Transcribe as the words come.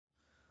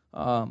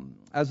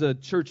As a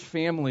church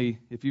family,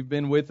 if you've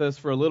been with us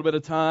for a little bit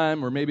of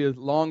time or maybe a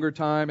longer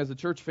time, as a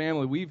church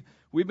family,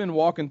 we've been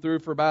walking through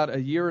for about a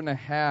year and a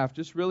half,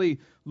 just really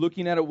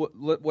looking at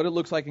what it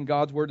looks like in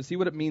God's Word to see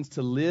what it means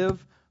to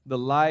live the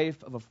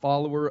life of a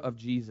follower of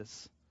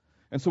Jesus.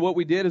 And so what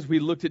we did is we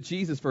looked at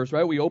Jesus first,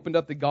 right? We opened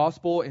up the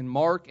Gospel in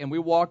Mark and we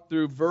walked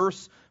through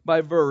verse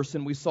by verse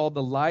and we saw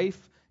the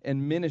life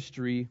and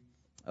ministry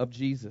of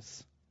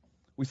Jesus.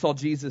 We saw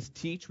Jesus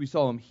teach, we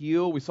saw Him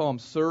heal, we saw Him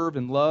serve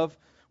and love.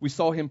 We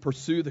saw Him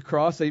pursue the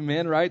cross,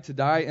 amen, right? To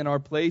die in our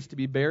place, to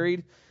be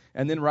buried,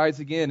 and then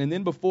rise again. And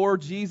then before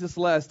Jesus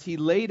left, He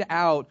laid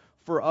out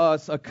for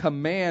us a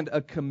command,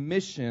 a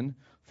commission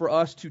for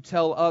us to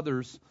tell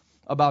others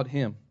about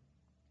Him.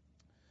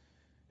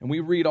 And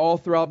we read all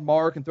throughout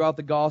Mark and throughout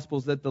the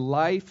Gospels that the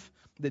life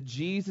that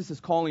Jesus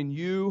is calling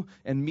you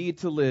and me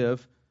to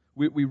live,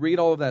 we read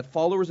all of that.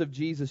 Followers of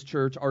Jesus,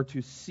 church, are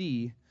to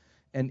see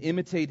and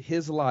imitate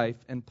His life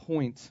and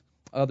point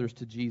others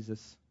to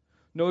Jesus.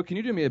 Noah, can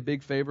you do me a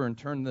big favor and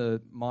turn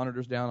the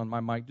monitors down on my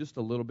mic just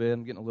a little bit?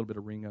 I'm getting a little bit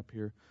of ring up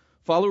here.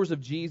 Followers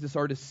of Jesus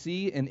are to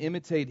see and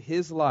imitate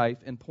His life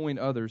and point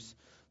others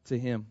to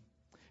Him.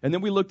 And then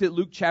we looked at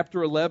Luke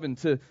chapter 11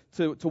 to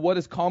what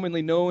is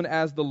commonly known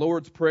as the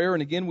Lord's Prayer.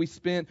 And again, we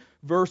spent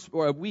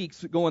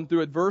weeks going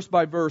through it verse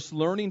by verse,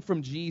 learning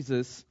from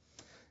Jesus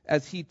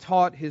as He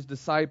taught His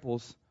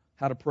disciples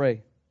how to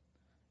pray.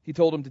 He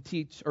told them to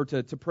teach or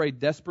to pray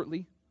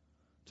desperately,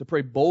 to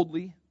pray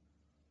boldly,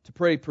 to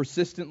pray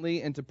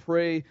persistently, and to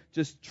pray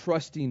just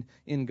trusting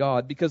in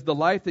God. Because the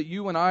life that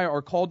you and I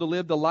are called to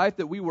live, the life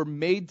that we were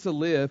made to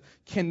live,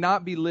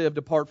 cannot be lived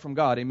apart from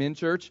God. Amen,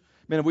 church?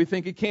 Man, if we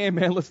think it can,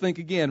 man, let's think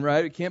again,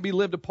 right? It can't be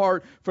lived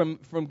apart from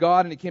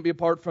God, and it can't be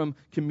apart from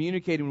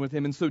communicating with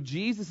Him. And so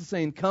Jesus is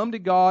saying, come to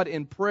God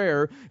in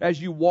prayer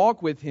as you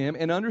walk with Him,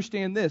 and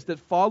understand this, that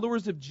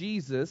followers of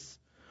Jesus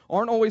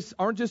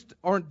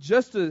aren't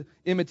just to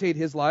imitate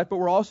His life, but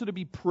we're also to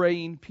be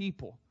praying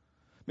people.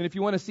 And if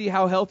you want to see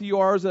how healthy you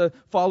are as a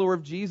follower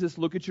of Jesus,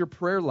 look at your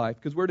prayer life,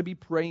 because we're to be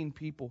praying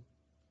people.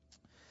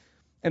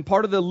 And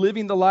part of the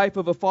living the life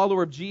of a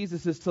follower of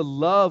Jesus is to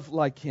love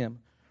like Him,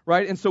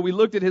 right? And so we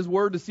looked at His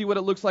Word to see what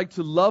it looks like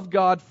to love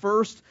God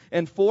first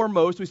and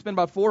foremost. We spent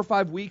about 4 or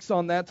 5 weeks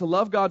on that, to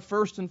love God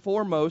first and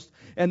foremost,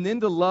 and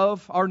then to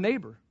love our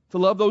neighbor, to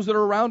love those that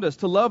are around us,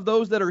 to love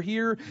those that are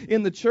here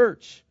in the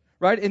church,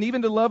 right? And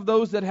even to love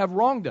those that have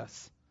wronged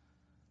us,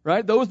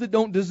 right? Those that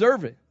don't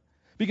deserve it.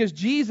 Because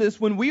Jesus,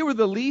 when we were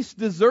the least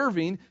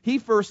deserving, He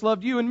first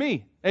loved you and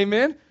me.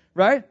 Amen?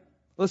 Right?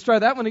 Let's try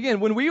that one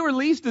again. When we were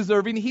least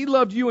deserving, He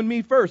loved you and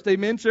me first.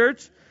 Amen,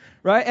 church?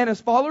 Right? And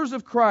as followers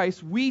of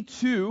Christ, we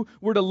too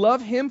were to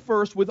love Him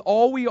first with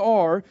all we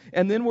are,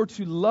 and then we're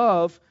to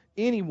love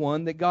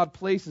anyone that God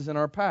places in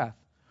our path.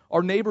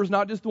 Our neighbor is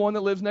not just the one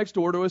that lives next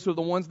door to us or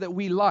the ones that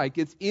we like.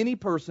 It's any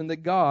person that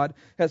God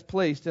has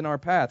placed in our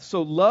path.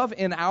 So love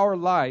in our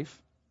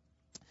life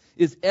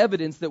is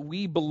evidence that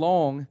we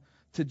belong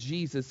to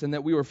Jesus and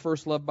that we were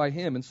first loved by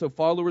Him. And so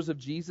followers of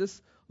Jesus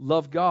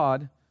love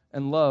God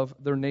and love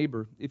their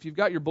neighbor. If you've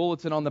got your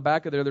bulletin on the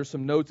back of there's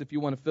some notes if you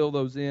want to fill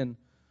those in.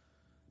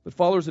 But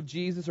followers of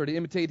Jesus are to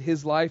imitate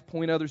His life,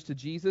 point others to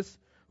Jesus.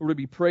 We're to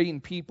be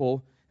praying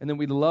people, and then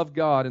we love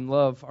God and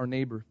love our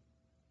neighbor.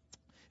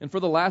 And for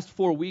the last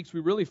 4 weeks, we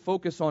really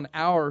focus on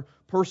our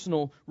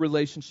personal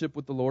relationship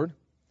with the Lord.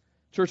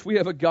 Church, we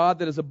have a God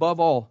that is above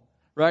all.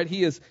 Right?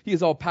 He is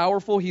all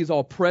powerful, He is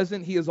all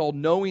present, He is all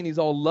knowing, He's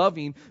all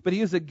loving, but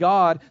He is a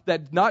God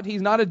that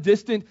He's not a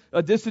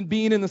distant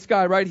being in the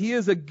sky, right? He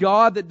is a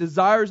God that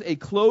desires a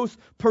close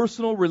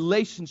personal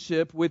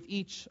relationship with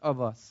each of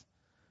us.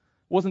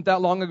 It wasn't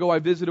that long ago I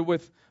visited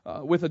with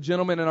a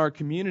gentleman in our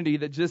community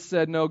that just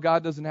said, no,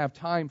 God doesn't have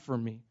time for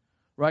me.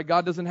 Right?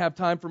 God doesn't have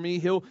time for me.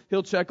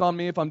 He'll check on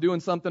me if I'm doing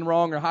something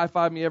wrong or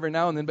high-five me every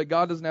now and then, but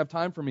God doesn't have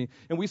time for me.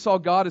 And we saw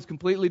God is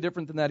completely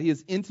different than that. He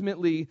is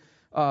intimately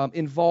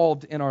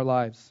involved in our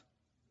lives.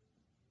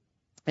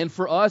 And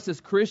for us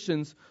as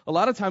Christians, a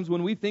lot of times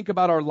when we think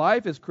about our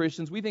life as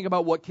Christians, we think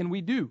about what can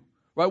we do,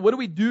 right? What do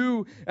we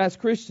do as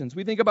Christians?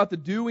 We think about the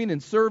doing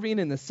and serving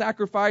and the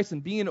sacrifice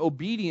and being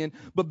obedient,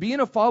 but being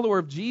a follower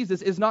of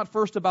Jesus is not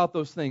first about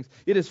those things.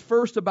 It is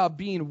first about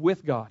being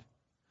with God.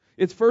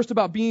 It's first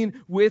about being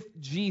with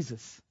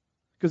Jesus.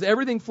 Because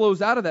everything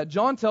flows out of that.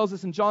 John tells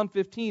us in John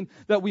 15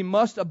 that we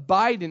must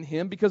abide in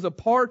Him, because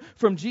apart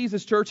from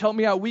Jesus, church, help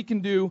me out, we can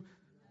do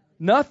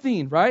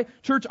nothing, right?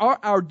 Church,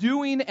 our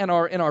doing and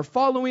our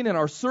following and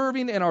our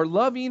serving and our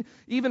loving,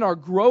 even our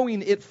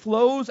growing, it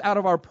flows out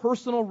of our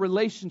personal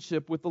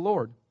relationship with the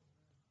Lord.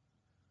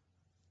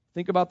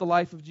 Think about the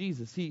life of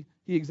Jesus. He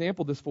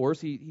exampled this for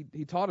us.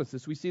 He taught us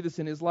this. We see this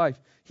in His life.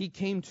 He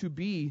came to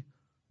be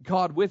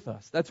God with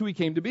us. That's who He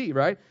came to be,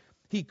 right?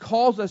 He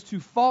calls us to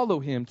follow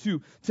Him,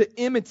 to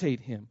imitate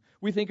Him.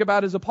 We think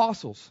about His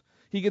apostles.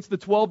 He gets the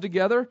 12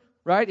 together,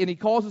 right? And He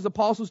calls His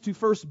apostles to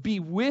first be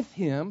with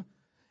Him,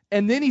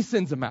 and then He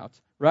sends them out,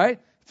 right?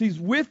 So He's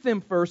with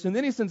them first, and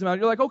then He sends them out.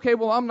 You're like, okay,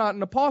 well, I'm not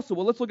an apostle.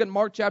 Well, let's look at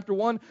Mark chapter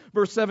 1,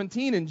 verse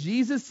 17. And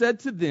Jesus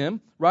said to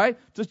them, right,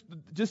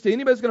 just to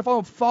anybody who's going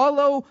to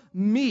follow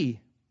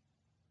me,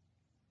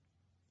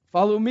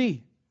 Follow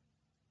me,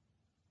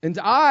 and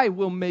I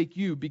will make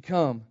you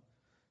become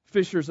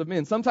fishers of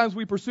men. Sometimes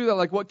we pursue that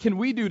like, what can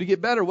we do to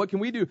get better? What can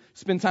we do?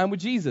 Spend time with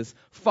Jesus.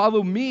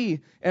 Follow me,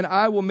 and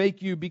I will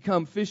make you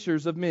become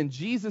fishers of men.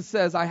 Jesus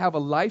says, I have a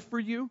life for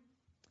you.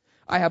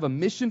 I have a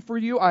mission for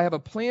you. I have a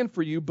plan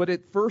for you, but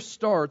it first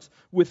starts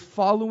with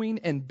following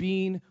and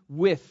being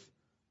with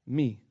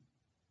me.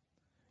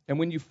 And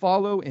when you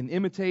follow and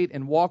imitate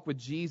and walk with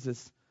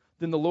Jesus,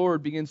 then the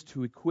Lord begins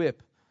to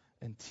equip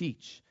and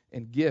teach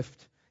and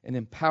gift and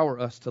empower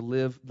us to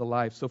live the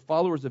life. So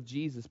followers of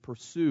Jesus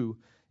pursue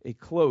a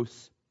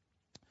close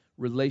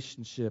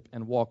relationship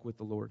and walk with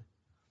the Lord.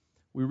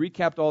 We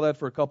recapped all that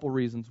for a couple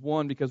reasons.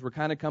 One, because we're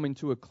kind of coming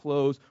to a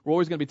close. We're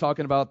always going to be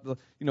talking about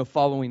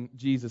following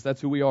Jesus.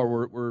 That's who we are.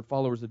 We're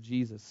followers of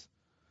Jesus.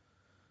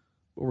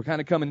 But we're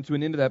kind of coming to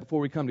an end of that before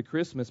we come to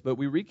Christmas. But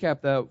we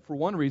recapped that for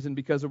one reason,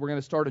 because we're going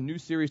to start a new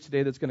series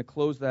today that's going to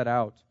close that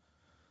out.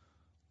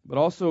 But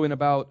also in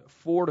about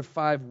 4 to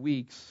 5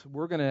 weeks,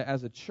 we're going to,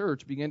 as a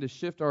church, begin to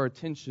shift our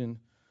attention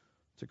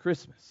to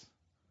Christmas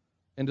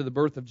and to the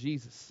birth of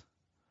Jesus.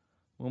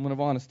 Moment of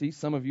honesty,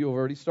 some of you have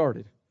already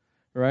started,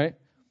 right?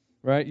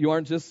 Right? You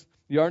aren't just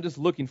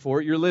looking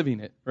for it, you're living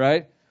it,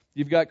 right?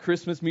 You've got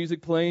Christmas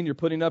music playing, you're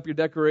putting up your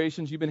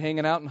decorations, you've been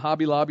hanging out in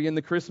Hobby Lobby in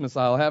the Christmas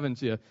aisle,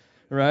 haven't you?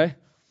 Right?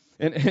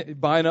 And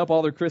buying up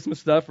all their Christmas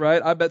stuff,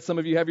 right? I bet some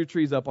of you have your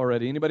trees up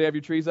already. Anybody have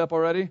your trees up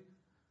already?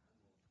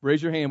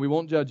 Raise your hand. We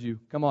won't judge you.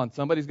 Come on,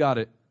 somebody's got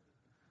it.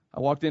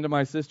 I walked into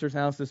my sister's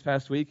house this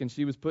past week, and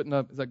she was putting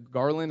up, is that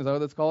garland? Is that what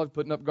that's called?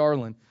 Putting up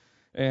garland.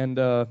 And,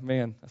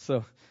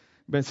 so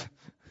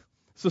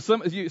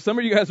some of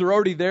you guys are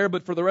already there,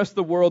 but for the rest of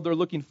the world, they're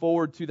looking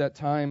forward to that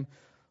time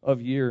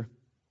of year.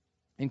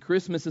 And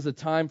Christmas is a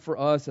time for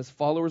us as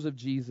followers of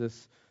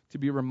Jesus to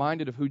be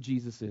reminded of who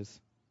Jesus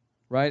is,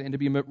 right? And to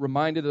be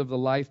reminded of the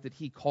life that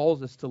He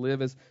calls us to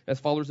live as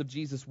followers of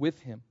Jesus with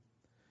Him.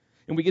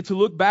 And we get to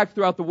look back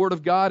throughout the Word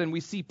of God, and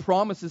we see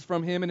promises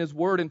from Him and His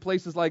Word in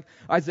places like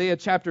Isaiah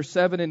chapter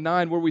 7 and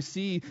 9, where we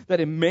see that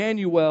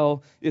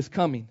Emmanuel is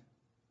coming.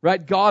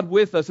 Right? God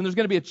with us. And there's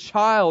going to be a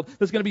child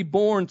that's going to be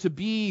born to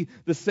be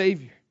the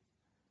Savior.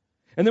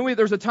 And then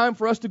there's a time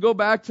for us to go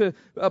back to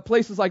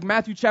places like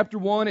Matthew chapter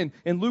 1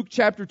 and Luke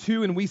chapter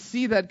 2, and we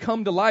see that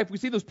come to life. We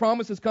see those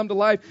promises come to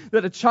life,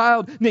 that a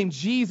child named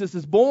Jesus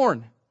is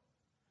born.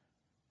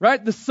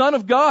 Right? The Son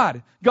of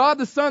God. God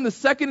the Son, the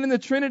second in the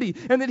Trinity.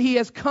 And that He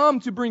has come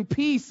to bring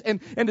peace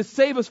and to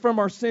save us from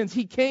our sins.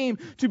 He came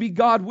to be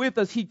God with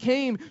us. He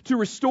came to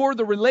restore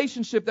the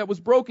relationship that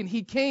was broken.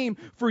 He came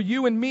for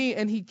you and me,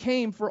 and He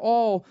came for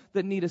all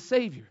that need a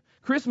Savior.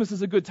 Christmas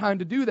is a good time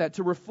to do that,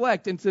 to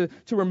reflect and to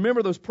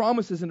remember those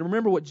promises and to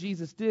remember what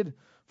Jesus did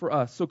for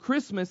us. So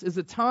Christmas is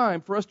a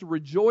time for us to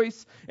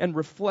rejoice and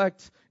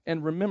reflect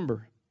and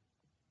remember.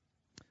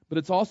 But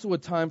it's also a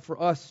time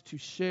for us to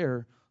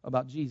share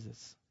about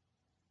Jesus.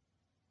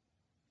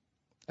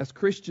 As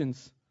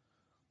Christians,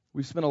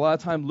 we've spent a lot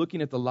of time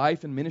looking at the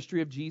life and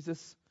ministry of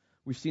Jesus.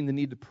 We've seen the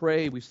need to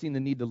pray. We've seen the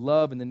need to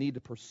love and the need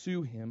to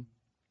pursue Him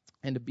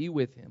and to be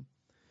with Him.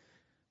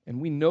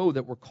 And we know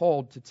that we're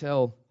called to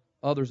tell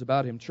others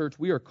about Him. Church,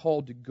 we are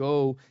called to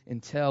go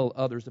and tell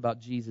others about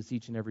Jesus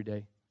each and every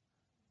day.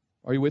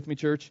 Are you with me,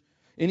 church?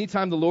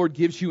 Anytime the Lord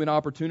gives you an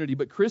opportunity.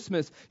 But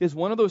Christmas is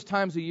one of those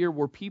times a year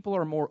where people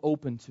are more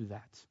open to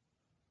that.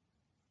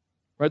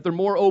 Right? They're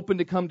more open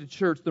to come to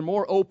church. They're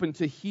more open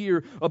to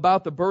hear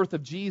about the birth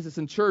of Jesus.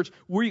 In church,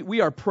 we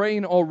are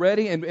praying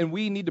already, and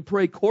we need to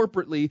pray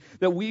corporately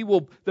that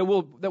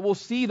we'll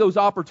see those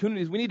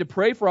opportunities. We need to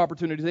pray for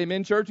opportunities.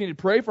 Amen, church? We need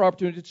to pray for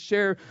opportunities to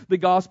share the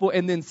gospel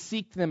and then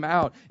seek them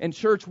out. And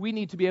church, we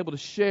need to be able to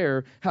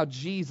share how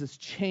Jesus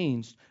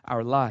changed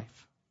our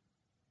life.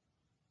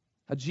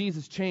 How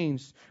Jesus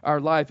changed our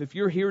life. If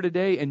you're here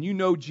today and you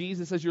know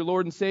Jesus as your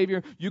Lord and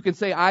Savior, you can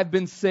say, I've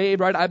been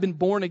saved, right? I've been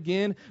born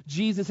again.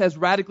 Jesus has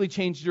radically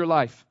changed your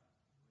life.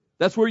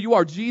 That's where you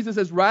are. Jesus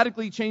has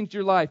radically changed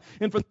your life.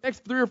 And for the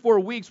next 3 or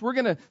 4 weeks, we're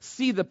going to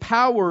see the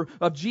power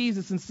of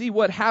Jesus and see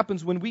what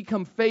happens when we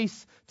come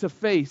face to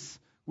face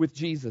with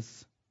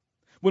Jesus.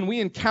 When we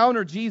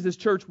encounter Jesus,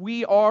 church,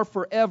 we are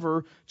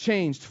forever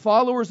changed.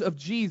 Followers of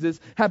Jesus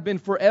have been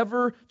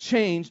forever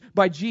changed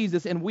by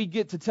Jesus, and we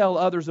get to tell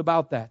others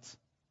about that.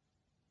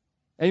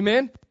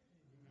 Amen?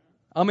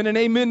 I'm in an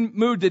amen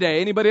mood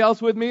today. Anybody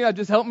else with me?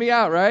 Just help me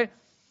out, right?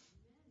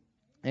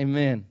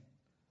 Amen.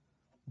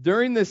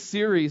 During this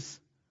series,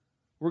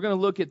 we're going to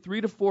look at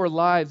 3 to 4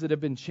 lives that have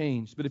been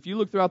changed. But if you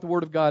look throughout the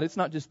Word of God, it's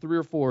not just 3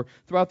 or 4.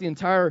 Throughout the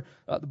entire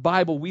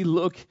Bible, we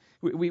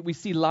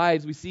see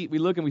lives. We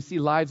look and we see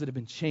lives that have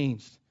been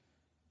changed.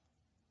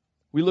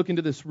 We look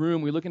into this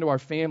room, we look into our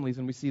families,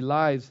 and we see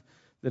lives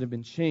that have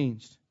been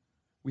changed.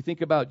 We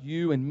think about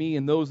you and me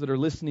and those that are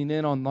listening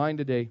in online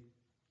today.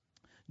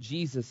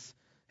 Jesus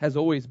has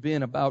always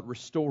been about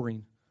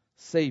restoring,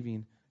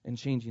 saving, and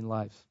changing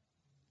lives.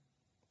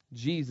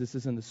 Jesus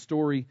is in the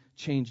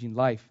story-changing,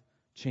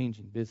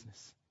 life-changing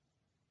business.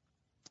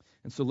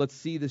 And so let's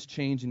see this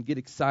change and get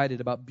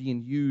excited about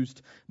being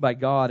used by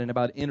God and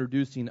about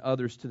introducing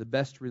others to the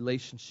best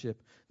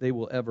relationship they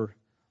will ever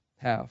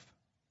have.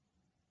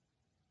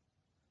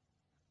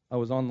 I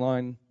was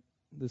online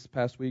this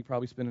past week,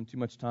 probably spending too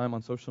much time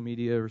on social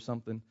media or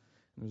something.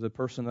 There's a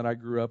person that I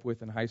grew up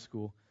with in high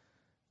school,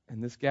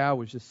 and this gal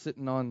was just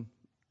sitting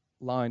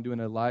online doing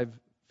a live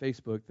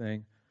Facebook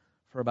thing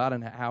for about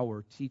an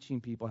hour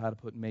teaching people how to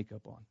put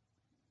makeup on.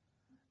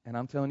 And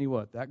I'm telling you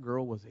what, that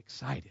girl was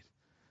excited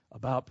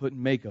about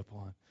putting makeup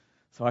on.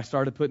 So I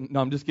started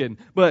no, I'm just kidding.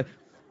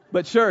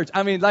 But church,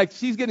 I mean, like,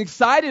 she's getting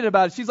excited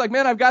about it. She's like,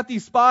 man, I've got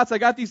these spots. I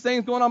got these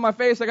things going on my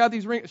face. I got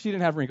these wrinkles. She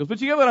didn't have wrinkles, but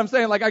you get what I'm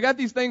saying? Like, I got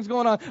these things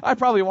going on. I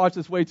probably watched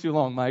this way too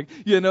long, Mike.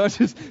 You know, it's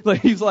just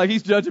like,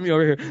 he's judging me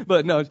over here.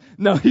 But no,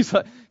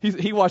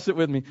 he watched it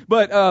with me.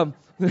 But,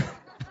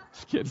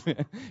 just kidding,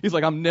 man. He's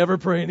like, I'm never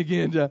praying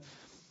again, Jeff.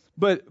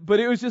 But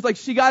it was just like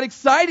she got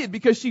excited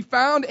because she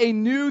found a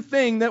new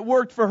thing that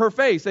worked for her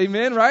face.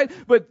 Amen, right?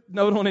 But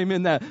no, don't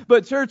amen that.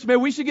 But church,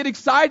 man, we should get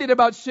excited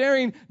about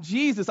sharing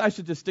Jesus. I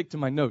should just stick to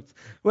my notes.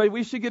 But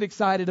we should get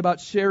excited about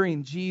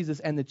sharing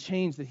Jesus and the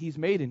change that He's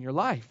made in your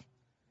life.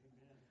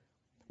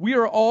 We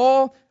are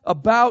all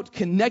about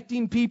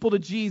connecting people to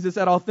Jesus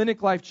at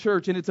Authentic Life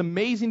Church, and it's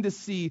amazing to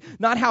see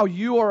not how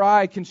you or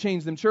I can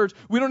change them. Church,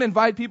 we don't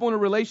invite people in a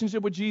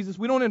relationship with Jesus.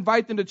 We don't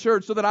invite them to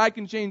church so that I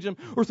can change them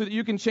or so that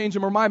you can change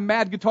them or my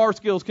mad guitar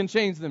skills can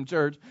change them,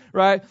 church,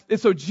 right?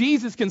 It's so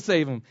Jesus can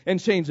save them and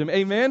change them.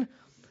 Amen?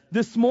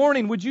 This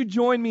morning, would you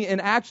join me in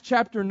Acts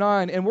chapter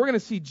 9, and we're going to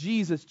see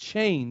Jesus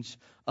change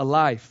a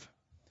life.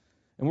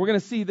 And we're going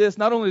to see this,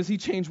 not only does He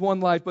change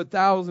one life, but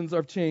thousands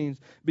are changed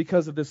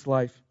because of this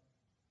life.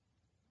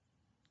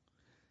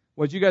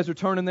 Well, as you guys are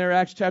turning there,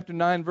 Acts chapter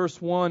 9,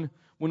 verse 1,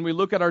 when we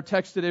look at our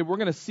text today, we're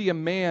going to see a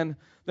man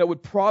that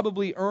would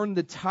probably earn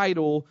the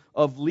title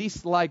of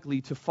least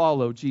likely to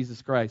follow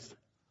Jesus Christ.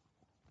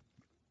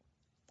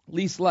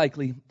 Least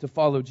likely to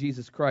follow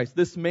Jesus Christ.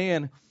 This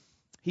man,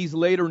 he's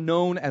later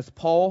known as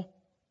Paul,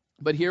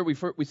 but here we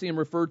see him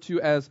referred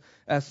to as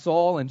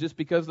Saul, and just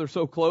because they're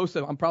so close,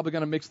 I'm probably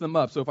going to mix them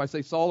up. So if I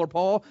say Saul or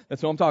Paul,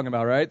 that's who I'm talking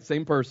about, right?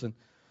 Same person.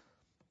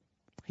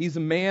 He's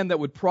a man that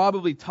would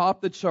probably top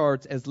the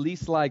charts as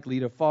least likely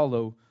to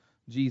follow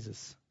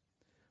Jesus.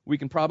 We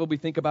can probably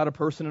think about a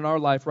person in our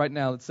life right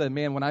now that said,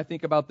 man, when I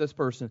think about this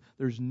person,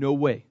 there's no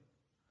way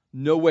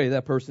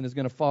that person is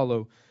going to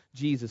follow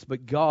Jesus.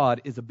 But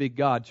God is a big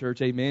God,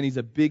 church. Amen. He's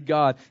a big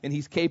God, and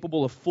He's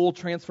capable of full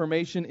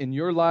transformation in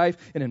your life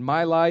and in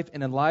my life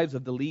and in lives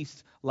of the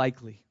least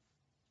likely.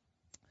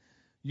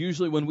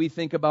 Usually when we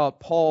think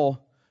about Paul,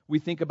 we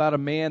think about a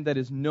man that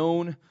is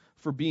known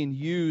for being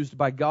used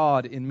by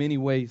God in many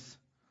ways.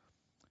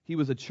 He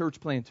was a church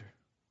planter.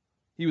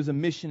 He was a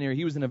missionary.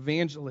 He was an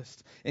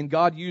evangelist. And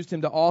God used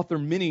him to author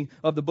many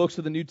of the books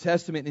of the New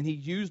Testament. And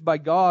he's used by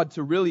God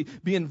to really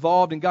be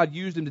involved. And God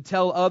used him to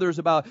tell others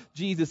about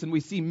Jesus. And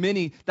we see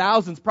many,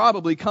 thousands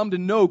probably, come to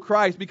know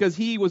Christ because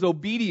he was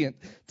obedient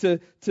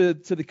to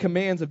the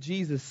commands of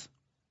Jesus.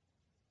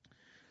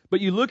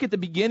 But you look at the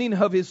beginning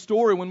of his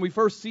story when we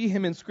first see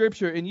him in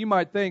Scripture, and you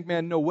might think,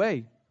 man, no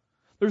way.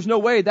 There's no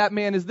way that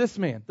man is this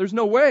man. There's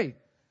no way.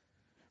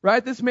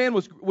 Right? This man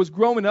was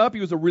growing up.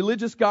 He was a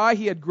religious guy.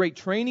 He had great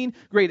training,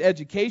 great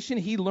education.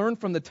 He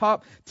learned from the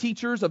top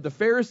teachers of the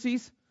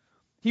Pharisees.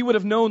 He would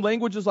have known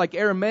languages like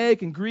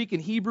Aramaic and Greek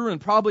and Hebrew and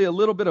probably a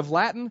little bit of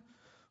Latin.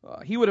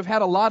 He would have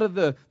had a lot of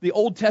the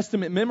Old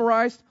Testament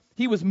memorized.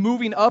 He was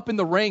moving up in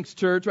the ranks,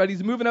 church, right?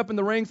 He's moving up in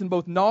the ranks in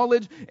both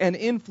knowledge and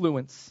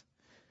influence.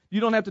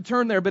 You don't have to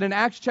turn there, but in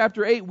Acts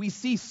chapter 8, we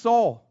see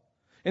Saul.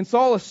 And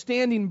Saul is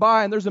standing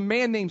by, and there's a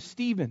man named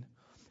Stephen.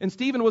 And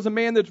Stephen was a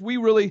man that we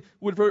really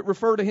would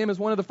refer to him as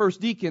one of the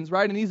first deacons,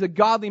 right? And he's a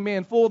godly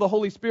man full of the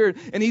Holy Spirit.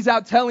 And he's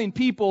out telling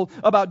people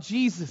about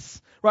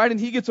Jesus, right? And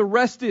he gets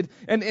arrested.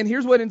 And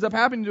here's what ends up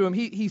happening to him.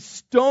 He's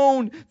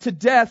stoned to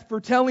death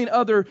for telling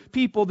other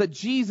people that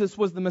Jesus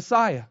was the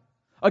Messiah.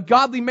 A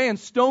godly man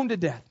stoned to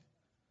death.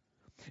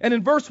 And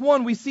in verse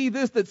 1, we see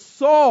this, that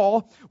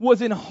Saul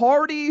was in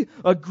hearty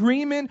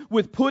agreement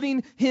with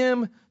putting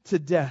him to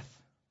death.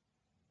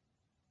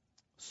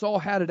 Saul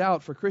had it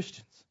out for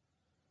Christians.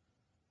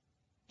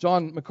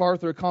 John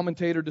MacArthur, a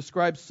commentator,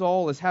 describes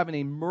Saul as having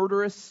a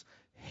murderous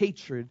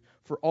hatred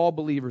for all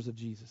believers of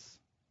Jesus.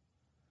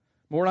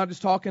 We're not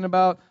just talking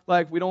about,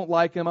 like, we don't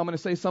like him, I'm going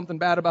to say something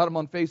bad about him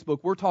on Facebook.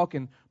 We're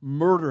talking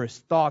murderous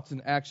thoughts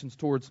and actions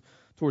towards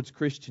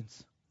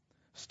Christians.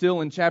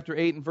 Still in chapter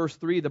 8 and verse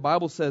 3, the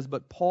Bible says,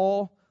 but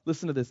Paul,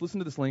 listen to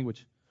this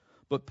language.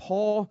 But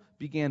Paul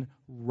began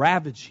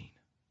ravaging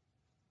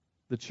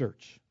the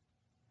church,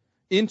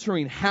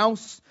 entering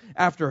house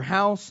after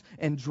house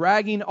and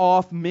dragging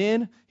off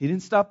men. He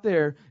didn't stop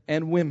there,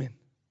 and women.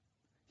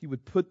 He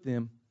would put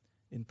them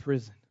in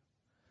prison.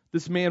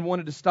 This man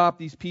wanted to stop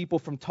these people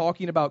from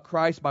talking about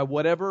Christ by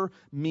whatever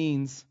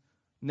means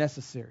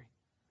necessary.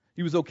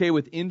 He was okay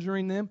with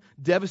injuring them,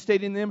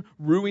 devastating them,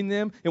 ruining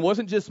them. It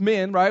wasn't just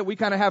men, right? We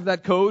kind of have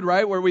that code,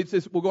 right? Where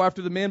we'll go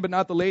after the men but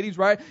not the ladies,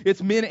 right?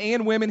 It's men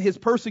and women. His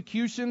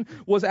persecution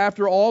was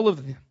after all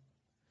of them.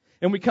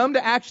 And we come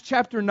to Acts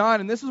chapter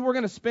 9, and this is where we're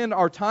going to spend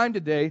our time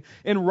today.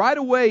 And right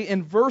away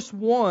in verse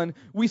 1,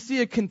 we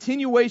see a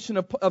continuation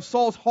of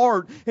Saul's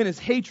heart and his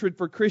hatred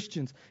for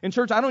Christians. In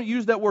church, I don't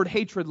use that word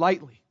hatred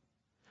lightly.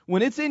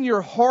 when it's in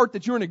your heart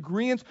that you're in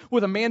agreement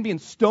with a man being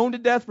stoned to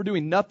death for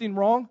doing nothing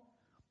wrong,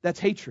 that's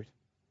hatred.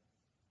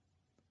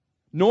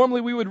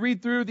 Normally we would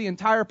read through the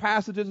entire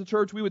passage as a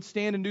church. We would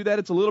stand and do that.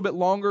 It's a little bit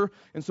longer,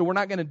 and so we're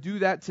not going to do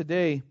that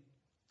today.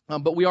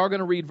 But we are going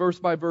to read verse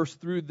by verse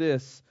through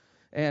this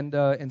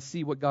and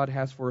see what God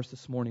has for us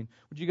this morning.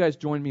 Would you guys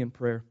join me in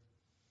prayer?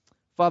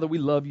 Father, we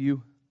love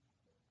you.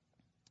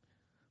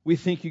 We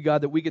thank you,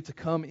 God, that we get to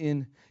come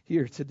in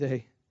here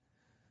today.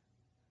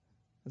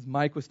 As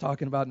Mike was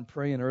talking about and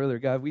praying earlier,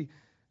 God,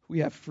 we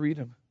have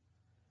freedom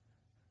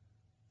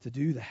to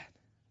do that.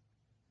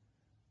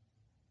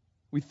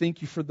 We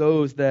thank you for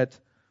those that,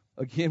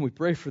 again, we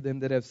pray for them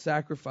that have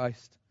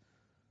sacrificed.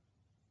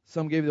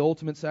 Some gave the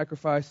ultimate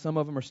sacrifice. Some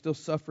of them are still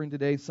suffering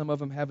today. Some of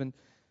them haven't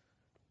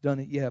done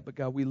it yet. But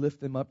God, we lift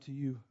them up to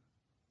you.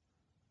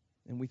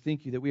 And we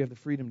thank you that we have the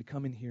freedom to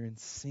come in here and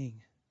sing,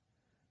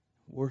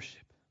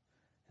 worship,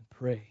 and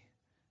pray,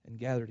 and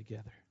gather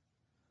together.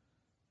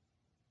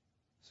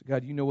 So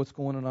God, you know what's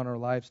going on in our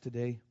lives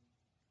today.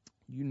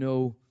 You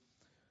know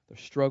our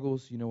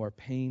struggles. You know our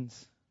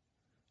pains.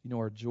 You know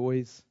our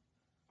joys,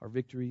 our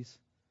victories.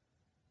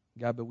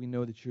 God, but we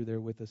know that you're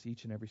there with us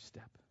each and every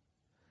step.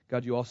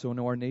 God, you also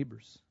know our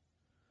neighbors.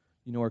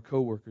 You know our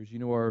coworkers. You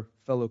know our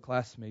fellow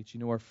classmates. You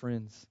know our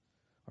friends,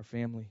 our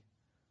family.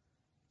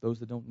 Those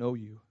that don't know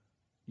you,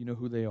 you know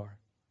who they are.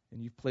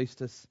 And you've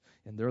placed us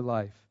in their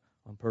life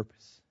on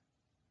purpose.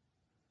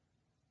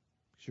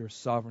 Because you're a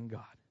sovereign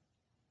God.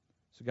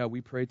 So God,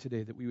 we pray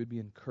today that we would be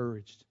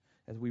encouraged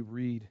as we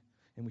read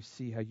and we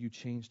see how you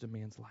changed a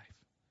man's life.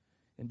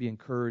 And be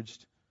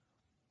encouraged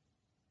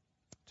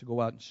to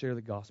go out and share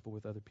the gospel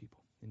with other people.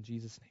 In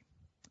Jesus'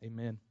 name,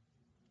 amen.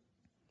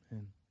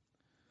 Amen.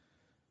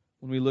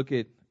 When we look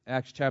at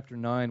Acts chapter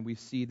 9, we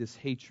see this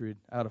hatred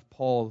out of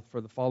Paul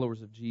for the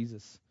followers of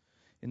Jesus.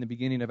 In the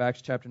beginning of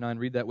Acts chapter 9,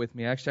 read that with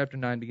me. Acts chapter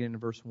 9, beginning in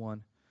verse 1.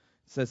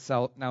 It says,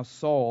 Now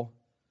Saul,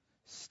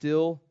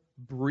 still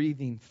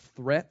breathing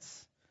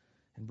threats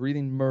and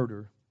breathing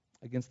murder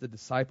against the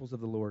disciples of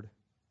the Lord,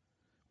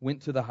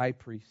 went to the high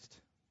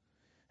priest.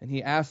 And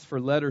he asked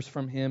for letters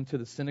from him to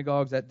the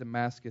synagogues at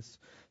Damascus,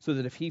 so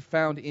that if he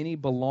found any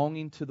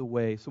belonging to the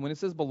way. So when it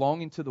says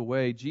belonging to the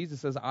way, Jesus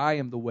says, I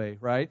am the way,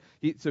 right?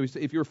 So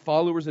if you're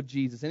followers of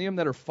Jesus, any of them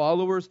that are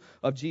followers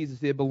of Jesus,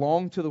 they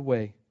belong to the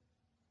way.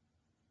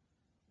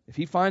 If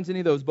he finds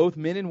any of those, both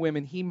men and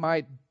women, he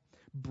might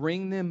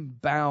bring them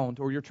bound,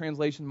 or your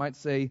translation might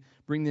say,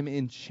 bring them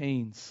in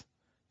chains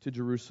to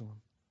Jerusalem.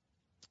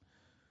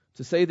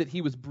 To say that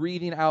he was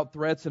breathing out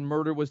threats and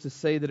murder was to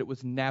say that it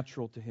was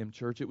natural to him,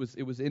 church. It was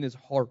in his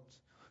heart.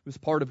 It was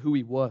part of who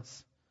he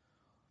was.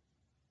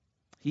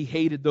 He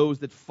hated those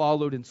that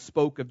followed and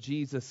spoke of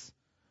Jesus,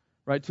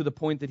 right, to the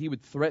point that he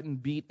would threaten,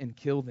 beat, and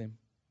kill them.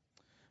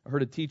 I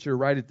heard a teacher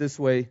write it this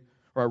way,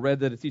 or I read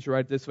that a teacher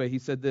write it this way. He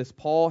said this,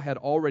 Paul had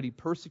already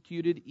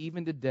persecuted,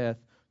 even to death,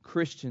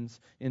 Christians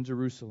in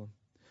Jerusalem.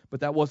 But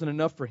that wasn't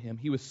enough for him.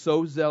 He was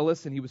so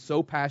zealous and he was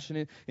so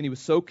passionate and he was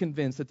so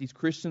convinced that these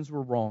Christians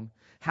were wrong.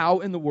 How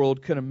in the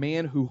world could a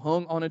man who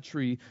hung on a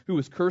tree, who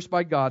was cursed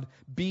by God,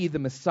 be the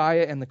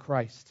Messiah and the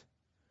Christ?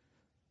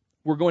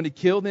 We're going to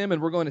kill them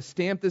and we're going to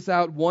stamp this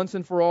out once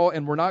and for all,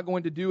 and we're not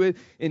going to do it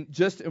and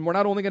we're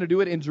not only going to do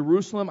it in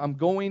Jerusalem, I'm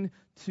going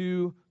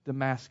to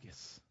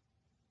Damascus.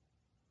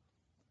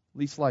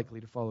 Least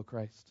likely to follow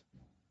Christ.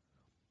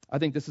 I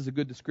think this is a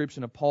good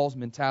description of Paul's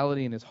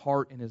mentality and his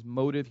heart and his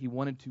motive. He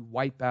wanted to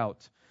wipe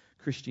out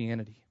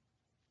Christianity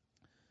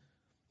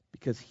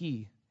because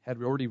he had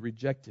already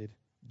rejected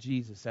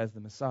Jesus as the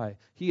Messiah.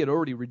 He had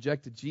already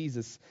rejected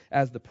Jesus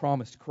as the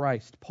promised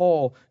Christ.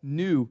 Paul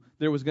knew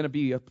there was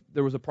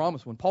a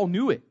promised one. Paul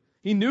knew it.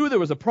 He knew there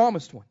was a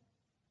promised one.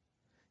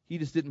 He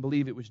just didn't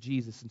believe it was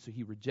Jesus, and so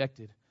he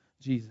rejected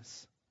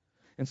Jesus.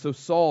 And so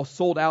Saul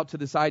sold out to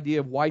this idea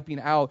of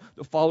wiping out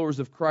the followers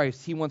of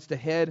Christ. He wants to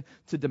head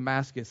to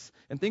Damascus.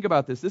 And think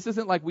about this. This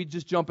isn't like we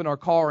just jump in our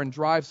car and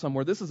drive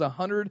somewhere. This is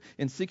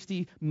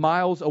 160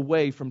 miles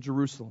away from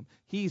Jerusalem.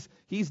 He's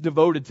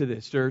devoted to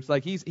this, church.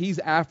 Like he's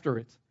after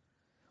it.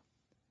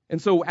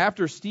 And so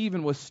after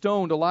Stephen was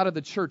stoned, a lot of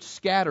the church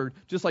scattered,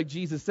 just like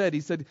Jesus said. He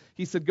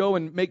said, go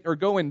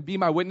and be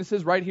my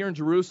witnesses right here in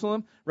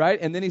Jerusalem, right?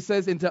 And then he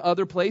says into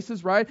other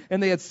places, right?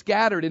 And they had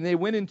scattered and they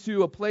went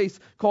into a place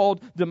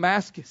called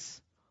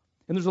Damascus.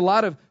 And there's a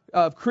lot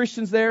of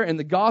Christians there, and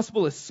the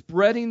gospel is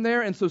spreading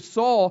there. And so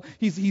Saul,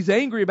 he's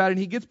angry about it, and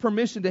he gets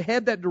permission to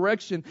head that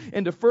direction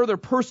and to further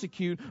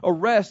persecute,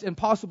 arrest, and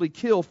possibly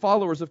kill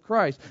followers of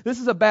Christ. This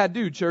is a bad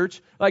dude, church.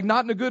 Like,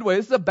 not in a good way.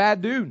 This is a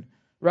bad dude,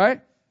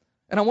 right?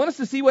 And I want us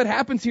to see what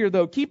happens here,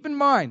 though. Keep in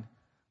mind,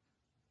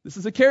 this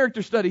is a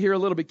character study here a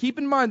little bit. Keep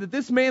in mind that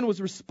this man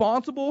was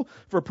responsible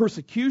for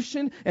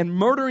persecution and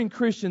murdering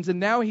Christians, and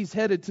now he's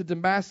headed to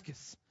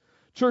Damascus.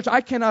 Church,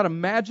 I cannot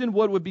imagine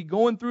what would be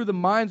going through the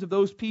minds of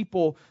those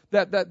people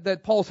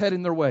that Paul's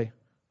heading their way.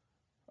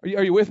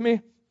 Are you with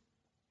me?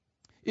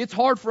 It's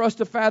hard for us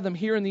to fathom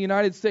here in the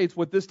United States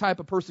what this type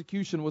of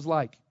persecution was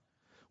like.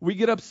 We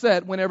get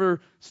upset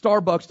whenever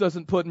Starbucks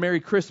doesn't put Merry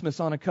Christmas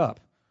on a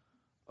cup.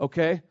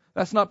 Okay?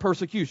 That's not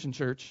persecution,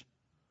 church.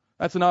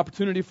 That's an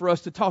opportunity for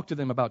us to talk to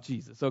them about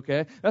Jesus,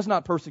 okay? That's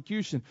not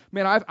persecution.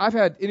 Man, I've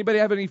had, anybody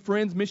have any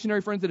friends,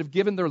 missionary friends that have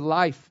given their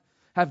life,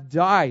 have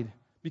died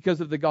because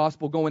of the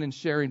gospel going and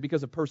sharing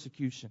because of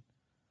persecution.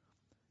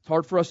 It's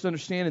hard for us to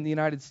understand in the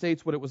United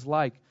States what it was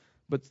like,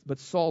 but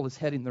Saul is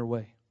heading their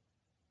way.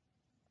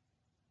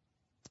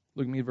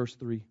 Look at me at verse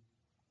 3.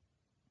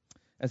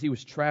 As he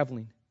was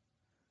traveling,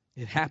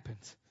 it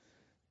happened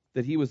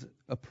that he was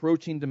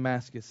approaching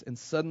Damascus, and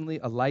suddenly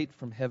a light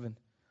from heaven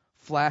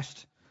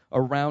flashed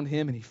around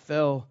him, and he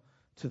fell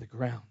to the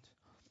ground.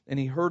 And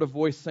he heard a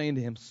voice saying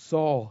to him,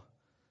 Saul,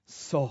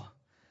 Saul,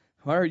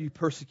 why are you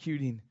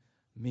persecuting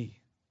me?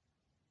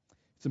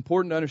 It's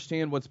important to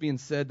understand what's being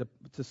said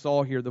to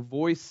Saul here. The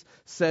voice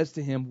says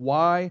to him,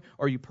 why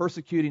are you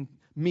persecuting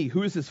me?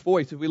 Who is this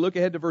voice? If we look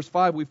ahead to verse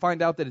 5, we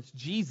find out that it's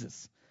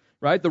Jesus,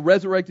 right? The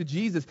resurrected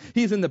Jesus.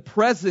 He's in the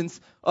presence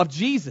of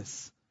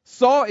Jesus.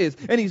 Saul is.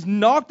 And he's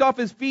knocked off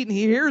his feet, and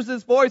he hears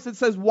this voice that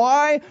says,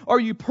 why are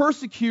you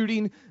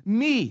persecuting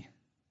me?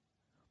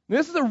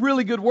 This is a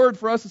really good word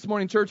for us this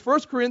morning, church. 1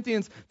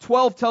 Corinthians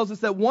 12 tells us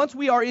that once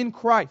we are in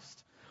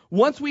Christ,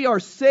 once we are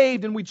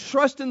saved and we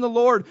trust in the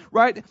Lord,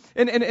 right,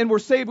 and we're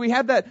saved, we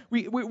have that,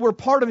 we're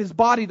part of His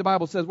body, the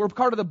Bible says. We're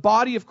part of the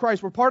body of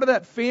Christ. We're part of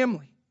that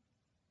family.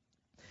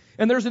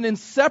 And there's an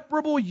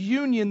inseparable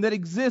union that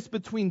exists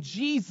between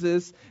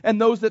Jesus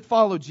and those that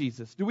follow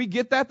Jesus. Do we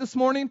get that this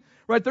morning?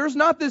 Right? There's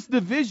not this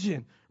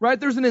division. Right?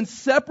 There's an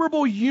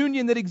inseparable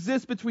union that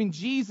exists between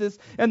Jesus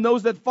and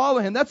those that follow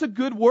Him. That's a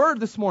good word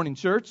this morning,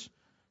 church.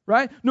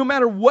 Right? No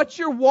matter what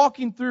you're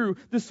walking through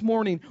this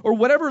morning or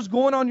whatever is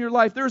going on in your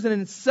life, there's an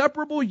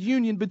inseparable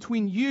union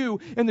between you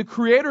and the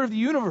Creator of the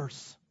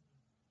universe.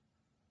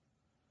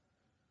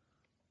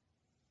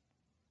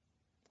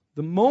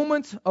 The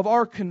moment of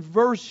our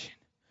conversion,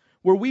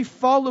 where we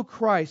follow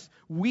Christ,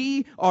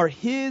 we are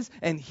His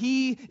and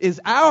He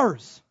is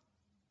ours.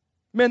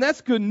 Man,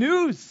 that's good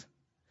news.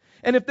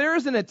 And if there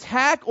is an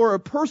attack or a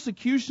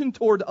persecution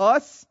toward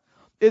us,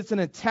 it's an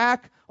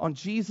attack on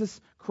Jesus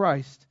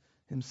Christ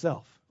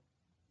Himself.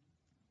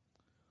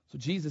 So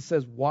Jesus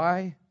says,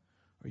 why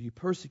are you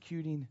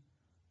persecuting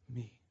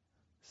me?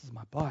 This is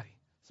my body.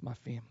 This is my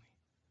family.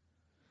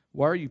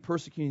 Why are you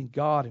persecuting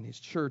God and His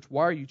church?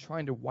 Why are you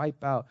trying to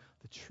wipe out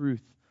the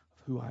truth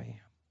of who I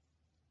am?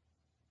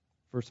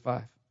 Verse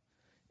 5.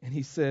 And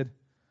he said,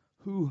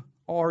 who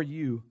are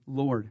you,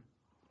 Lord?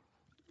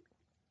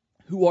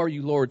 Who are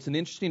you, Lord? It's an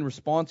interesting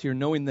response here,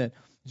 knowing that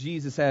he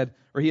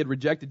had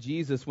rejected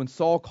Jesus. When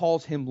Saul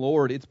calls him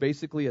Lord, it's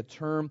basically a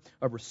term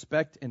of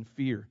respect and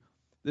fear.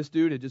 This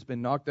dude had just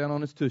been knocked down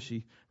on his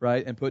tushy,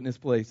 right, and put in his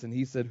place. And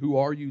he said, who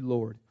are you,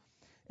 Lord?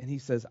 And he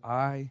says,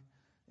 I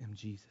am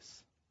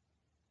Jesus,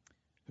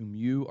 whom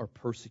you are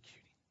persecuting.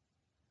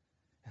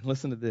 And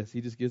listen to this. He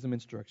just gives them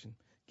instruction.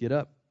 Get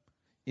up,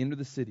 enter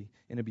the city,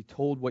 and be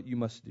told what you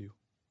must do.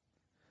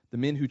 The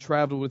men who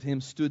traveled with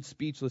him stood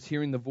speechless,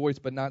 hearing the voice,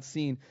 but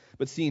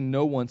seeing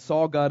no one.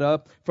 Saul got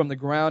up from the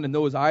ground, and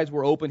though his eyes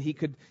were open, he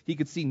could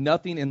see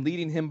nothing. And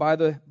leading him by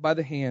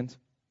the hand,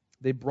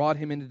 they brought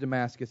him into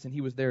Damascus, and he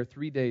was there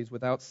 3 days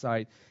without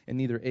sight, and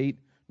neither ate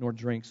nor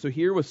drank. So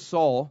here was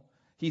Saul.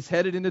 He's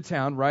headed into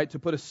town, right, to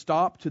put a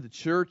stop to the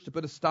church, to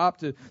put a stop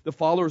to the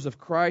followers of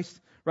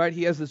Christ. Right,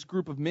 he has this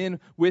group of men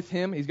with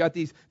him. He's got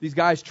these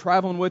guys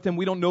traveling with him.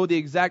 We don't know the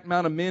exact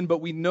amount of men, but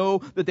we know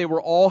that they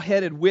were all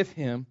headed with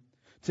him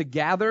to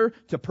gather,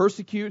 to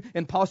persecute,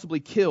 and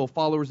possibly kill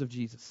followers of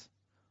Jesus.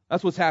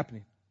 That's what's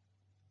happening.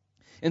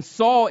 And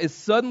Saul is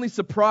suddenly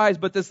surprised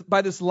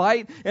by this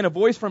light and a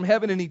voice from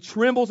heaven, and he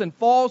trembles and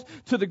falls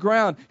to the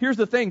ground. Here's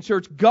the thing,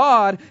 church.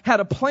 God had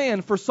a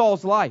plan for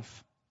Saul's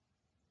life.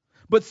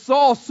 But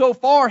Saul so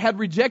far had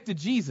rejected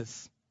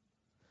Jesus.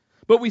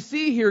 But we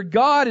see here,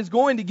 God is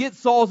going to get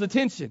Saul's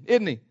attention,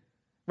 isn't He?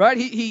 Right?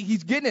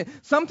 He's getting it.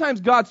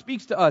 Sometimes God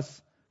speaks to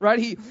us, right?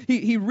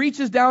 He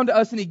reaches down to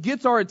us and He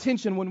gets our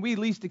attention when we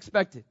least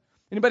expect it.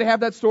 Anybody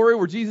have that story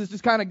where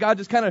God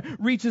just kind of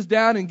reaches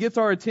down and gets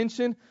our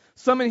attention?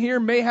 Some in here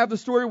may have the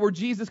story where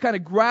Jesus kind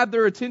of grabbed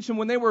their attention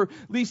when they were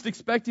least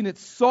expecting it.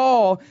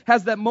 Saul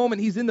has that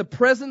moment. He's in the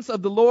presence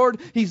of the Lord.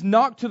 He's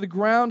knocked to the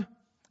ground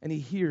and he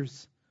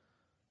hears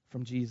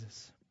from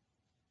Jesus.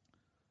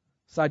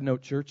 Side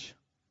note, church.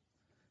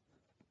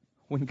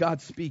 When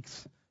God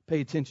speaks,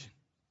 pay attention.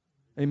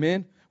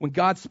 Amen? When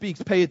God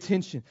speaks, pay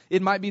attention.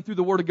 It might be through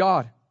the Word of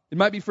God. It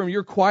might be from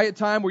your quiet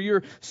time where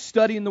you're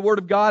studying the Word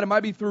of God. It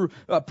might be through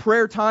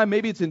prayer time.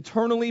 Maybe it's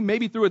internally.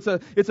 Maybe through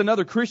it's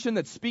another Christian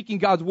that's speaking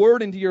God's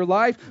Word into your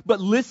life. But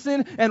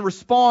listen and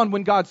respond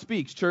when God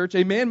speaks, church.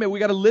 Amen? We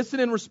got to listen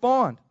and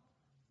respond.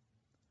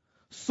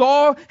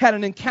 Saul had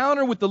an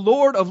encounter with the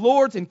Lord of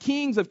Lords and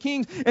Kings of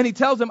Kings, and he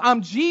tells him,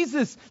 I'm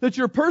Jesus that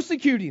you're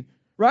persecuting.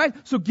 Right?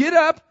 So get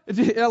up.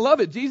 I love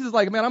it. Jesus is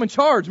like, man, I'm in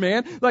charge,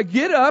 man. Like,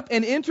 get up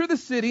and enter the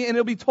city, and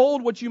it'll be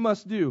told what you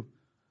must do.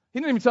 He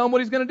didn't even tell him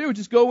what he's going to do.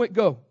 Just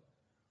go.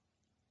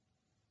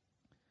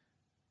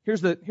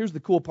 Here's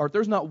the cool part.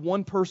 There's not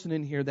one person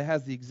in here that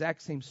has the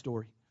exact same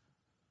story.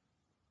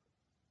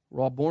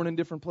 We're all born in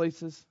different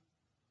places,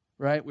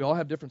 right? We all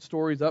have different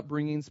stories,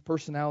 upbringings,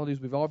 personalities.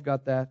 We've all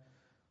got that.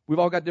 We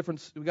all got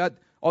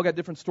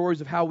different stories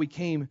of how we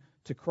came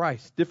to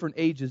Christ, different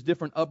ages,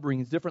 different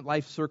upbringings, different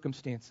life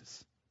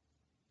circumstances.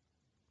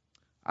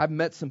 I've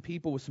met some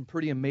people with some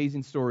pretty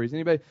amazing stories.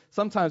 Anybody?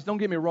 Sometimes, don't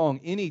get me wrong,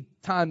 any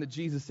time that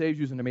Jesus saves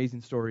you is an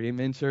amazing story.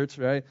 Amen, church,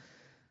 right?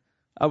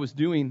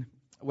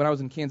 When I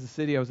was in Kansas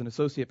City, I was an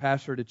associate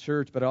pastor at a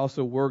church, but I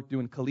also worked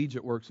doing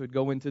collegiate work. So I'd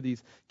go into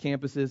these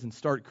campuses and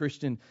start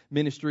Christian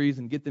ministries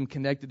and get them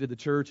connected to the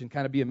church and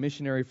kind of be a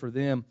missionary for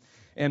them.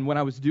 And when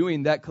I was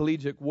doing that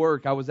collegiate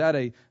work, I was at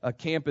a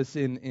campus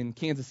in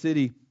Kansas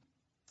City,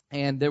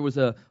 and there was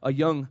a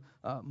young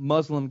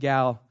Muslim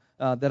gal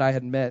that I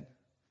had met,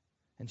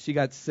 and she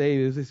got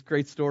saved. It was this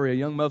great story. A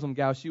young Muslim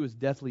gal, she was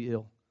deathly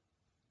ill.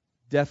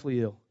 Deathly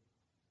ill.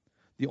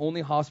 The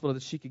only hospital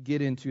that she could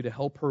get into to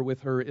help her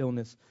with her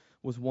illness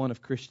was one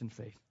of Christian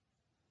faith.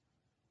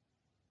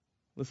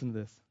 Listen to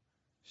this.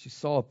 She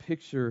saw a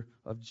picture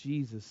of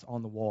Jesus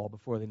on the wall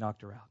before they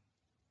knocked her out.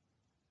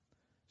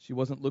 She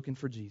wasn't looking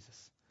for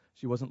Jesus.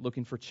 She wasn't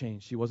looking for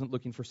change. She wasn't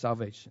looking for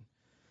salvation.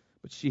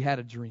 But she had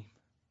a dream.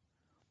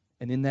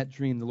 And in that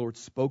dream, the Lord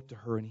spoke to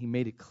her, and He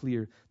made it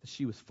clear that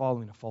she was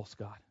following a false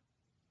god.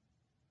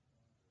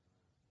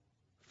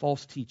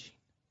 False teaching.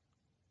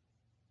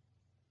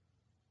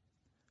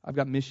 I've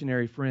got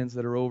missionary friends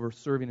that are over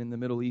serving in the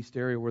Middle East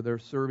area where they're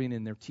serving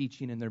and they're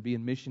teaching and they're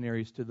being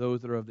missionaries to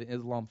those that are of the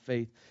Islam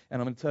faith.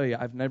 And I'm going to tell you,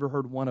 I've never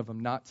heard one of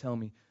them not tell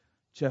me,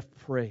 Jeff,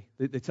 pray.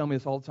 They tell me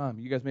this all the time.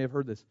 You guys may have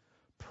heard this.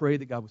 Pray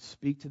that God would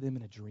speak to them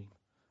in a dream.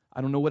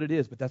 I don't know what it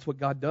is, but that's what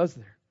God does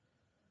there.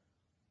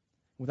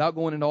 Without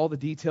going into all the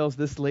details,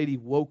 this lady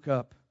woke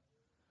up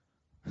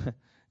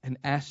and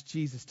asked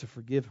Jesus to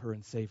forgive her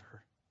and save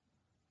her.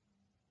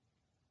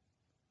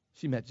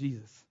 She met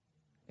Jesus,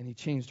 and He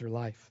changed her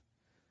life.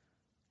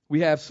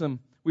 We've had some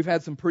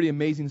pretty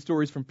amazing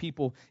stories from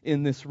people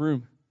in this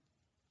room.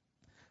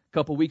 A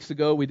couple weeks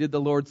ago, we did the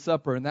Lord's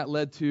Supper, and that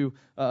led to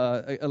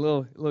a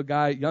little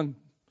guy,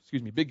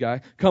 big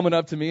guy, coming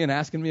up to me and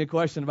asking me a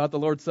question about the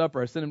Lord's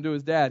Supper. I sent him to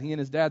his dad. He and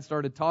his dad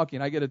started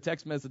talking. I get a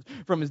text message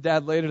from his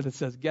dad later that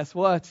says, guess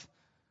what?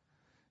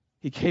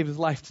 He gave his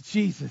life to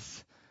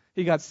Jesus.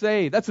 He got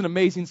saved. That's an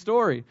amazing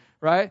story,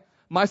 right?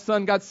 My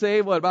son got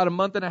saved, about a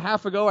month and a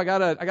half ago. I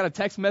got a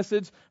text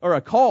message or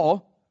a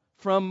call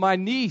from my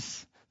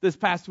niece this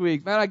past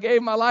week. Man, I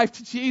gave my life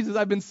to Jesus.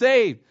 I've been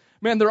saved.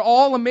 Man, they're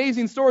all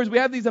amazing stories. We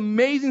have these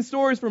amazing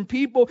stories from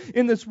people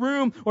in this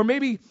room, or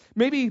maybe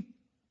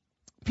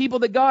people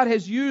that God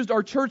has used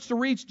our church to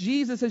reach.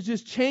 Jesus has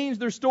just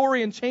changed their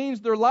story and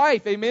changed their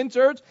life. Amen,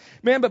 church?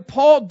 Man, but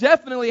Paul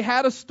definitely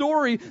had a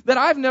story that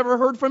I've never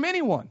heard from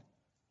anyone.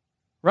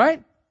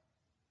 Right?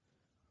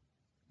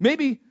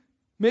 Maybe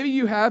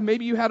you had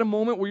a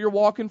moment where you're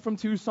walking from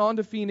Tucson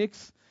to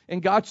Phoenix,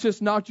 and God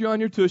just knocked you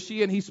on your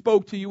tushy and He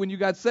spoke to you when you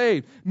got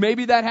saved.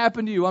 Maybe that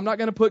happened to you. I'm not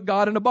going to put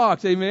God in a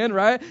box, amen,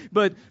 right?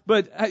 But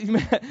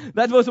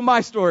that wasn't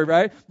my story,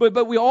 right?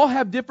 But we all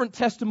have different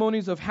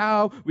testimonies of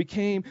how we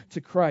came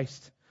to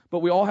Christ. But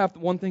we all have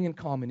one thing in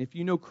common. If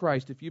you know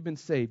Christ, if you've been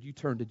saved, you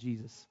turn to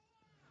Jesus.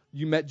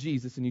 You met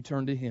Jesus and you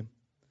turn to Him.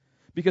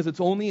 Because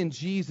it's only in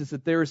Jesus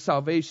that there is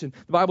salvation.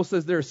 The Bible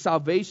says there is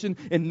salvation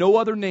in no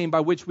other name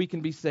by which we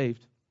can be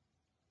saved.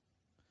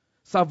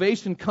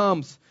 Salvation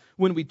comes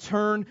when we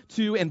turn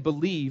to and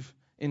believe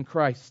in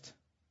Christ.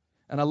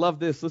 And I love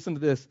this. Listen to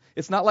this.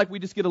 It's not like we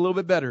just get a little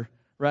bit better,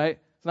 right?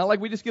 It's not like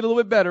we just get a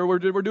little bit better. We're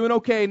doing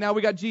okay. Now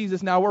we got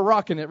Jesus. Now we're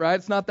rocking it, right?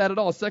 It's not that at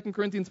all. 2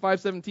 Corinthians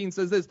 5:17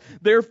 says this.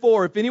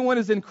 Therefore, if anyone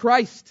is in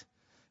Christ,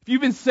 if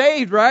you've been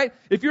saved, right?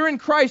 If you're in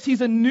Christ,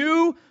 He's a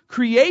new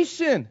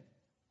creation.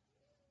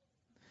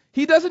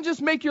 He doesn't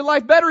just make your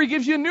life better. He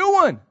gives you a new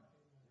one.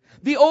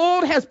 The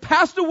old has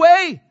passed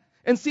away,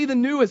 and see, the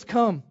new has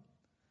come.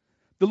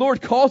 The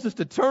Lord calls us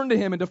to turn to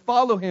Him and to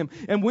follow Him.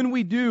 And when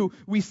we do,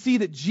 we see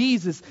that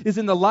Jesus is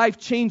in the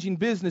life-changing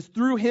business.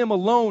 Through Him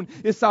alone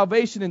is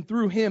salvation, and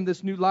through Him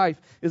this new life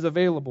is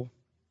available.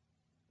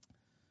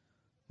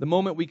 The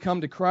moment we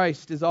come to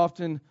Christ is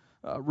often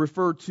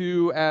referred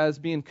to as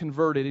being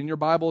converted. In your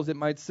Bibles, it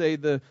might say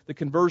the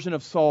conversion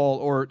of Saul,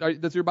 or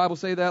does your Bible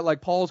say that,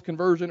 like Paul's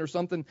conversion or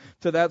something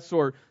to that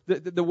sort?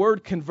 The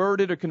word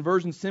converted or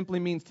conversion simply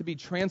means to be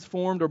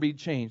transformed or be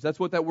changed. That's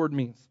what that word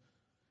means.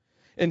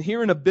 And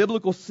here in a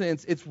biblical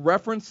sense, it's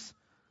reference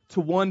to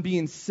one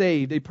being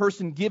saved, a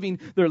person giving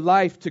their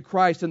life to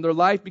Christ, and their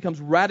life becomes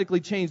radically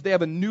changed. They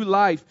have a new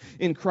life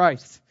in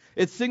Christ.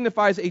 It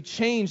signifies a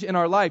change in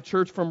our life,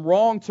 church, from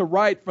wrong to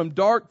right, from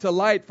dark to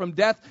light, from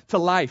death to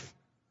life.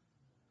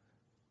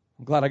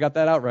 I'm glad I got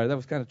that out right. That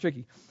was kind of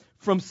tricky.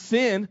 From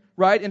sin,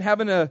 right, and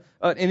having an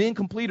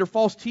incomplete or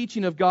false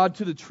teaching of God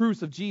to the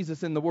truth of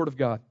Jesus and the Word of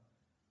God.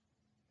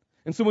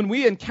 And so when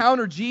we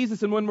encounter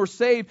Jesus and when we're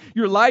saved,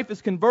 your life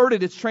is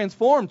converted. It's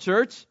transformed,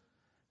 church.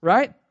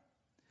 Right?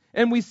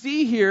 And we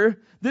see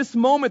here this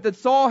moment that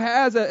Saul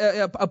has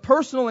a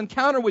personal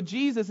encounter with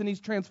Jesus, and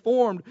he's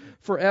transformed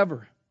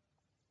forever.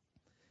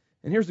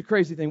 And here's the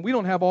crazy thing. We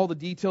don't have all the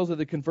details of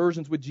the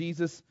conversions with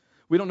Jesus.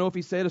 We don't know if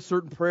he said a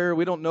certain prayer.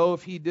 We don't know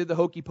if he did the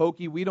hokey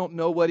pokey. We don't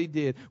know what he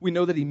did. We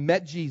know that he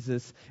met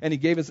Jesus and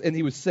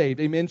he was saved.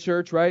 Amen,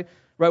 church, right?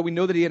 right? We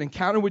know that he had an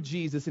encounter with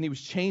Jesus and he was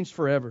changed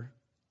forever.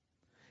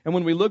 And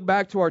when we look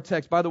back to our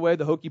text, by the way,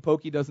 the hokey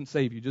pokey doesn't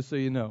save you, just so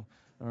you know.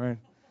 All right.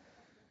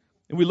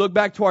 And we look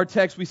back to our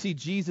text, we see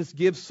Jesus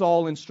give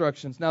Saul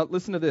instructions. Now,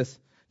 listen to this.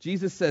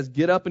 Jesus says,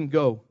 get up and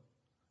go,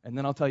 and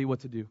then I'll tell you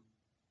what to do.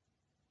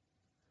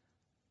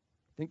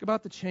 Think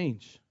about the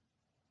change.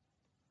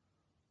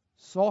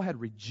 Saul had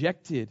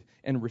rejected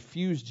and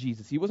refused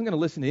Jesus. He wasn't going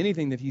to listen to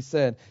anything that he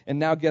said. And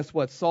now guess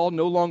what? Saul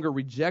no longer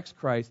rejects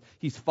Christ.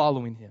 He's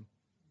following him.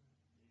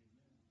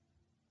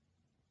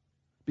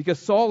 Because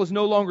Saul is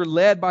no longer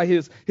led by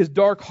his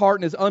dark heart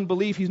and his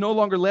unbelief. He's no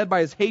longer led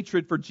by his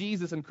hatred for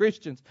Jesus and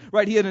Christians.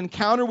 Right? He had an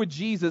encounter with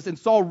Jesus, and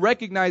Saul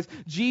recognized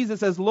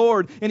Jesus as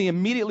Lord, and he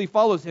immediately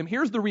follows him.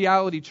 Here's the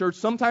reality, church.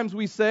 Sometimes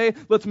we say,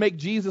 let's make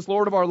Jesus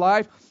Lord of our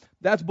life.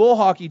 That's bull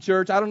hockey,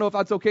 church. I don't know if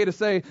that's okay to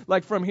say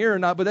like from here or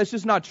not, but that's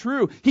just not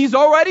true. He's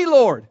already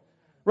Lord.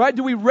 Right?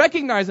 Do we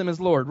recognize him as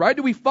Lord? Right?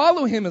 Do we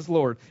follow him as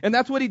Lord? And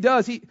that's what he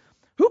does.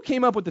 Who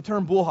came up with the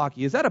term bull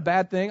hockey? Is that a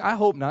bad thing? I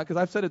hope not, because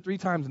I've said it 3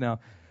 times now.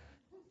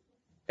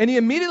 And he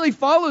immediately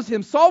follows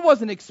him. Saul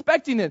wasn't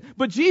expecting it,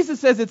 but Jesus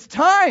says it's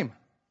time.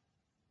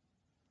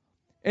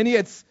 And he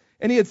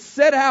had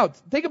set out,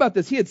 think about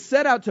this, he had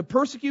set out to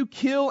persecute,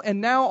 kill,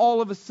 and now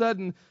all of a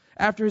sudden,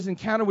 after his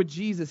encounter with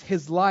Jesus,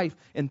 his life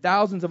and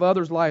thousands of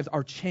others' lives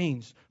are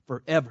changed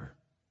forever.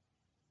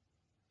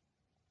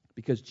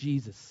 Because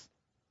Jesus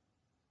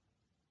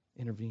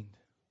intervened.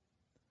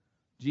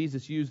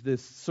 Jesus used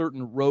this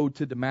certain road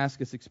to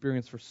Damascus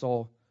experience for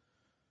Saul.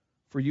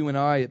 For you and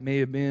I, it may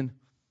have been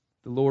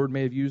the Lord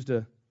may have used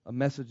a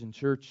message in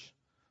church.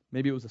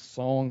 Maybe it was a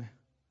song.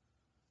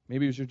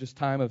 Maybe it was your just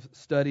time of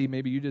study.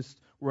 Maybe you just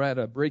were at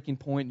a breaking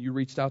point and you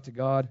reached out to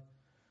God.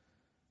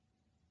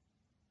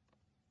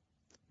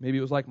 Maybe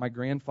it was like my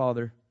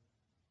grandfather.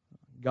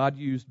 God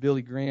used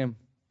Billy Graham.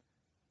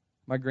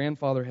 My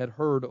grandfather had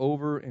heard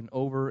over and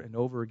over and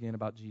over again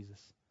about Jesus.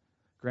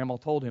 Grandma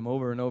told him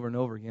over and over and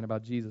over again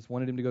about Jesus,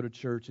 wanted him to go to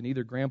church, and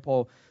either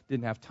Grandpa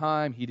didn't have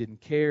time, he didn't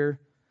care,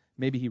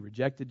 maybe he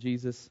rejected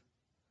Jesus.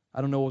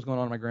 I don't know what was going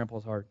on in my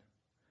grandpa's heart.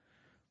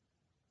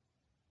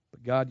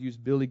 But God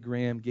used Billy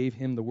Graham, gave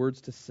him the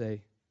words to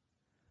say.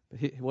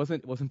 But it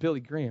wasn't Billy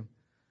Graham.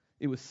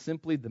 It was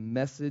simply the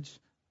message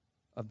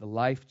of the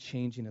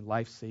life-changing and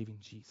life-saving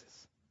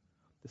Jesus.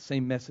 The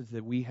same message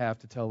that we have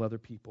to tell other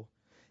people.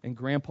 And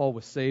Grandpa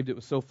was saved. It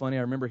was so funny.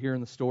 I remember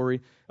hearing the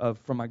story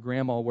from my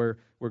grandma where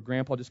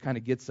Grandpa just kind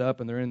of gets up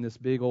and they're in this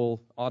big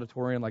old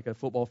auditorium, like a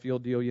football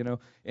field deal,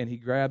 and he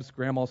grabs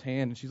Grandma's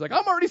hand and she's like,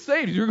 I'm already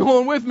saved. You're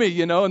going with me,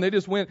 and they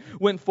just went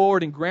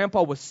forward, and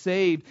Grandpa was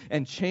saved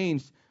and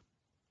changed.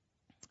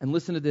 And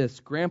listen to this.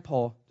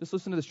 Just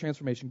listen to this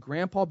transformation.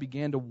 Grandpa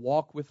began to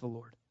walk with the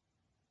Lord.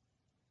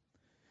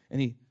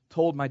 And he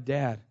told my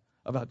dad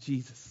about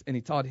Jesus, and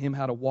he taught him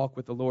how to walk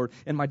with the Lord.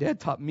 And my dad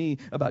taught me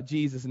about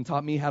Jesus and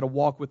taught me how to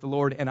walk with the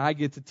Lord, and I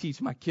get to teach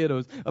my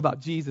kiddos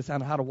about Jesus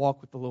and how to walk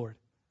with the Lord.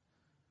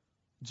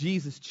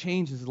 Jesus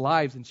changes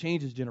lives and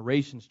changes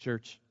generations,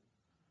 church.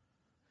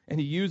 And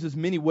he uses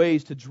many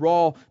ways to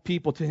draw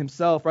people to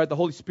himself, right? The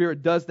Holy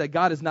Spirit does that.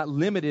 God is not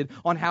limited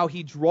on how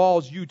he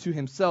draws you to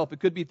himself.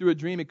 It could be through a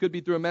dream. It could be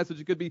through a message.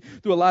 It could be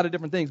through a lot of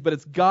different things. But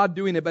it's God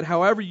doing it. But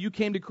however you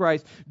came to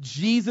Christ,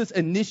 Jesus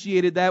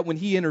initiated that when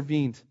he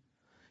intervened.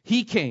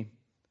 He came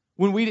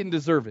when we didn't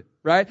deserve it,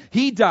 right?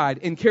 He died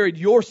and carried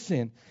your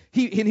sin.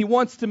 He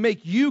wants to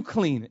make you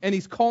clean, and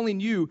he's calling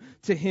you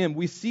to him.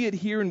 We see it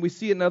here and we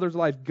see it in others'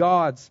 life.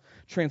 God's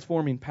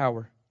transforming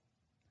power.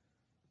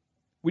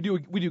 We do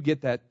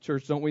get that,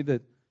 church, don't we?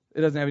 That it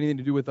doesn't have anything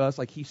to do with us,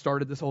 like he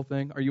started this whole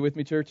thing. Are you with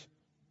me, church?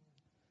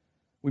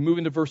 We move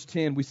into verse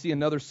 10. We see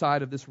another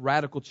side of this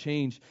radical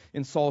change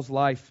in Saul's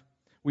life.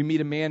 We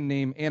meet a man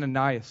named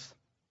Ananias.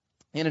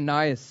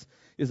 Ananias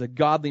is a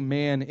godly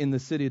man in the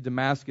city of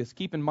Damascus.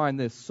 Keep in mind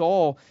this.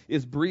 Saul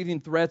is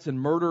breathing threats and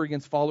murder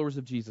against followers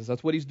of Jesus.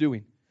 That's what he's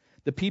doing.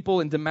 The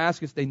people in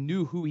Damascus, they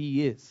knew who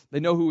he is. They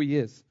know who he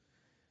is.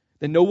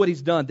 They know what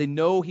he's done. They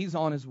know he's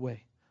on his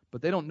way.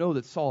 But they don't know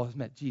that Saul has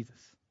met Jesus.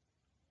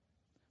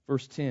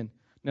 Verse 10.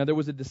 Now there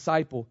was a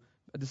disciple.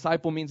 A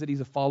disciple means that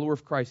he's a follower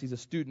of Christ. He's a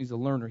student. He's a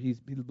learner. He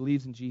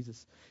believes in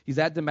Jesus. He's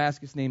at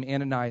Damascus named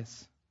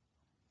Ananias.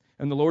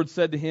 And the Lord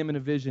said to him in a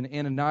vision,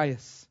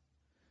 Ananias.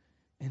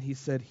 And he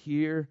said,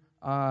 Here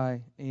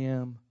I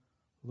am,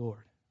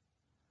 Lord.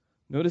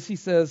 Notice he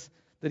says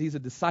that he's a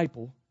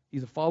disciple.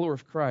 He's a follower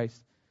of Christ.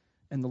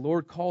 And the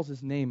Lord calls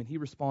his name and he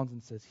responds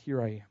and says,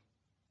 Here I am.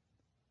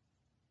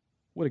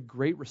 What a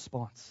great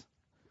response.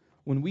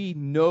 When we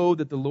know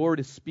that the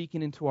Lord is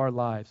speaking into our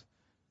lives,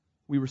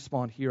 we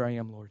respond, Here I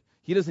am, Lord.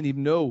 He doesn't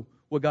even know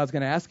what God's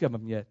going to ask of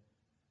him yet.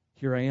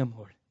 Here I am,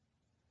 Lord.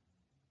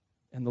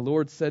 And the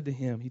Lord said to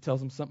him, he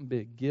tells him something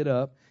big, get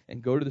up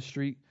and go to the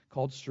street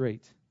called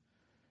Straight.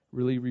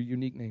 Really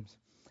unique names.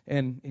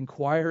 And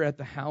inquire at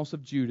the house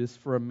of Judas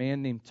for a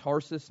man named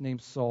Tarsus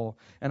named Saul.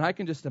 And I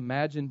can just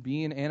imagine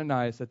being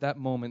Ananias at that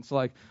moment. It's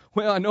like,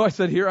 well, I know I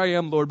said, Here I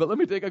am, Lord, but let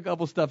me take a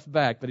couple steps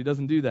back. But he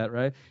doesn't do that,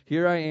 right?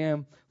 Here I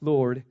am,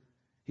 Lord.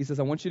 He says,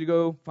 I want you to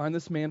go find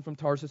this man from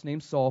Tarsus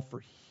named Saul, for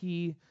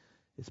he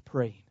is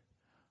praying.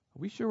 Are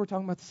we sure we're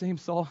talking about the same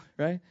Saul,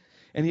 right?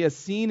 And he has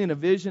seen in a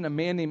vision a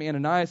man named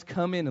Ananias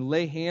come in and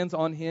lay hands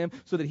on him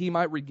so that he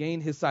might regain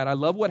his sight. I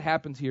love what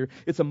happens here.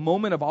 It's a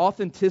moment of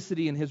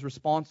authenticity in his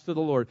response to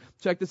the Lord.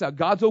 Check this out.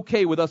 God's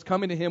okay with us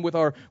coming to him with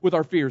our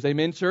fears.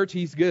 Amen, church?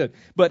 He's good.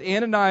 But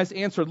Ananias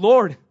answered,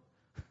 Lord,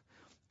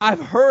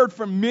 I've heard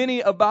from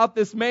many about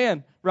this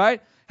man,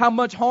 right? How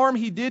much harm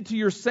he did to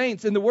your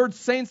saints. And the word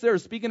saints there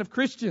is speaking of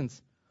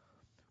Christians.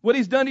 What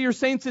he's done to your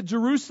saints at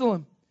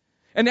Jerusalem.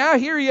 And now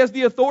here he has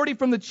the authority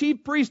from the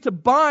chief priest to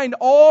bind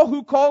all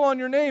who call on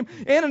your name.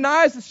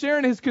 Ananias is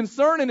sharing his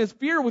concern and his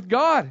fear with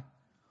God.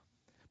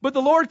 But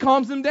the Lord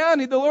calms him down.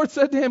 The Lord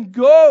said to him,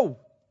 go.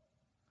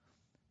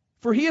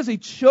 For he is a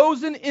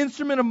chosen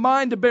instrument of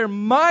mine to bear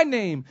my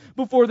name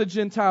before the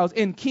Gentiles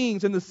and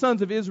kings and the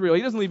sons of Israel.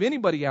 He doesn't leave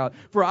anybody out.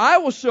 For I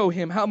will show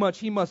him how much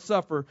he must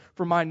suffer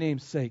for my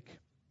name's sake.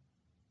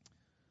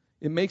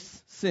 It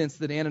makes sense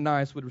that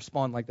Ananias would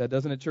respond like that,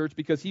 doesn't it, church?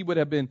 Because he would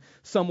have been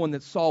someone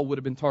that Saul would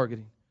have been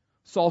targeting.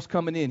 Saul's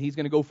coming in. He's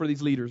going to go for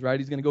these leaders, right?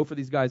 He's going to go for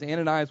these guys.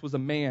 Ananias was a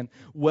man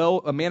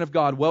of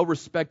God, well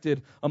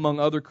respected among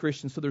other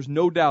Christians. So there's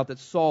no doubt that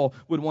Saul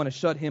would want to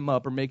shut him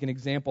up or make an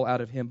example out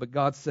of him. But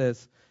God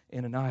says,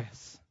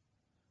 Ananias,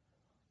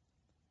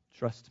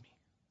 trust me.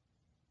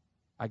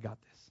 I got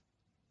this.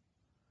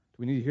 Do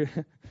we need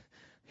to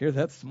hear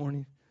that this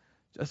morning?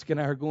 Jessica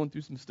and I are going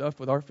through some stuff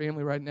with our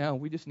family right now,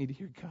 and we just need to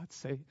hear God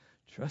say,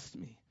 trust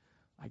me,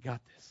 I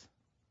got this.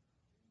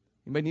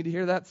 Anybody need to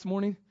hear that this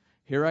morning?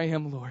 Here I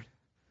am, Lord.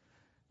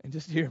 And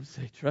just hear him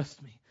say,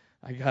 trust me,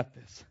 I got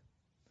this.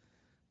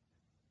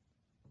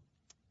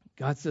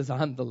 God says,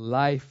 I'm the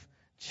life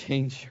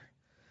changer.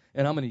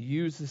 And I'm going to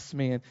use this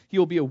man. He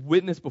will be a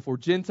witness before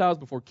Gentiles,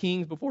 before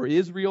kings, before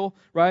Israel,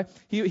 right?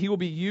 He will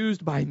be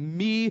used by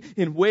me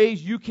in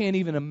ways you can't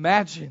even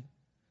imagine.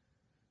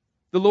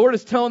 The Lord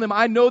is telling them,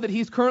 I know that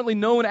he's currently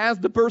known as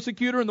the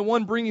persecutor and the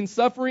one bringing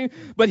suffering,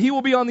 but he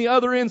will be on the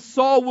other end.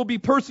 Saul will be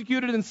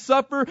persecuted and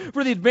suffer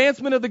for the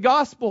advancement of the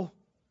gospel.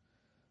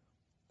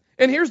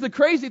 And here's the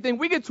crazy thing.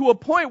 We get to a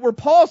point where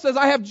Paul says,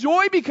 I have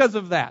joy because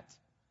of that.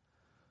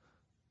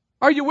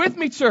 Are you with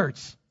me, church?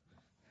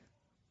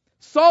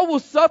 Saul will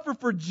suffer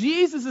for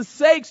Jesus'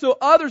 sake so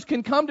others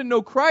can come to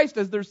know Christ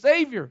as their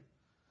Savior.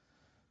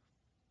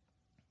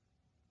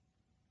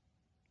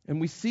 And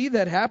we see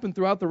that happen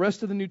throughout the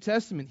rest of the New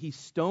Testament. He's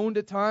stoned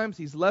at times.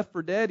 He's left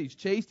for dead. He's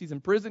chased. He's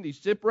imprisoned. He's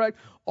shipwrecked.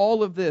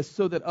 All of this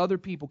so that other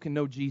people can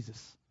know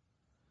Jesus.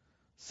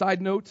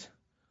 Side note,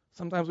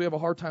 sometimes we have a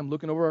hard time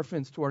looking over our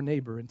fence to our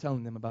neighbor and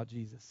telling them about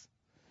Jesus.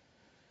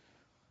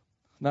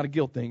 Not a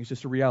guilt thing. It's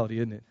just a reality,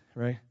 isn't it?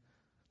 Right?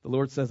 The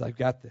Lord says, I've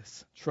got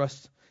this.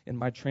 Trust in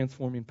my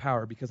transforming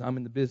power because I'm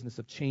in the business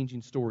of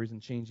changing stories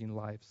and changing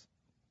lives.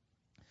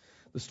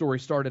 The story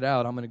started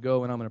out, I'm going to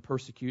go and I'm going to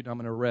persecute, and I'm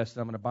going to arrest,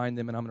 and I'm going to bind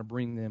them, and I'm going to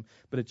bring them.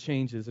 But it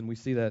changes, and we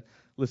see that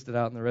listed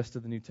out in the rest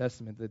of the New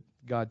Testament, that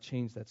God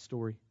changed that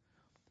story.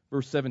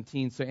 Verse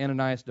 17, so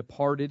Ananias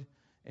departed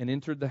and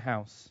entered the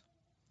house.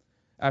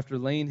 After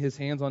laying his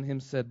hands on him,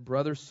 said,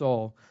 Brother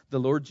Saul, the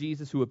Lord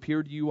Jesus, who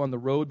appeared to you on the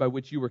road by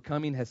which you were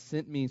coming, has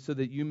sent me so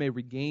that you may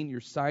regain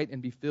your sight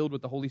and be filled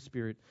with the Holy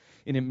Spirit.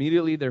 And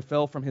immediately there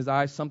fell from his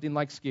eyes something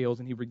like scales,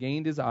 and he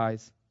regained his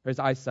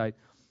eyesight.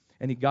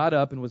 And he got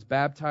up and was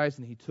baptized,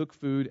 and he took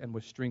food and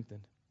was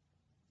strengthened.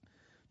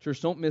 Church,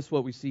 don't miss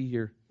what we see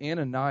here.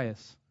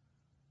 Ananias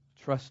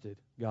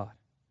trusted God.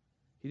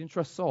 He didn't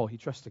trust Saul. He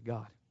trusted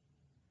God.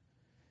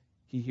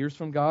 He hears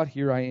from God,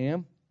 here I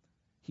am.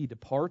 He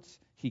departs.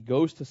 He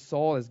goes to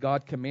Saul as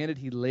God commanded.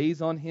 He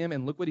lays on him,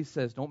 and look what he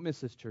says. Don't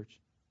miss this,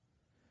 church.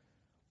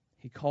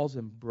 He calls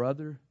him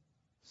Brother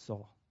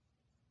Saul.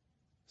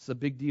 It's a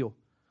big deal.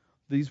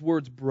 These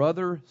words,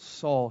 Brother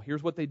Saul,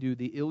 here's what they do.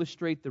 They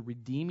illustrate the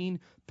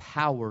redeeming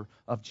power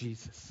of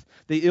Jesus.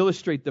 They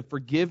illustrate the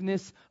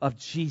forgiveness of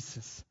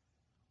Jesus.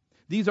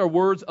 These are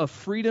words of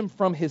freedom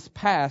from his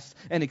past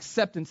and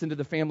acceptance into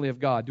the family of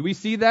God. Do we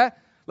see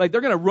that? Like they're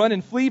going to run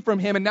and flee from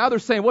him, and now they're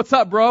saying, what's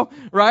up, bro?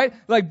 Right?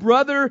 Like,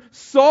 Brother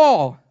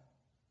Saul.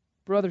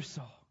 Brother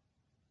Saul.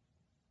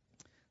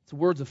 It's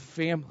words of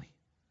family.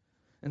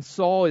 And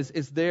Saul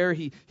is there.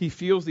 He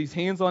feels these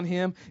hands on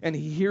him, and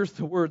he hears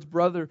the words,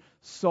 Brother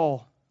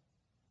Saul.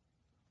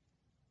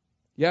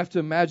 You have to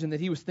imagine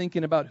that he was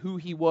thinking about who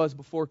he was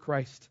before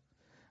Christ.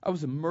 I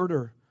was a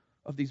murderer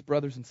of these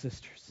brothers and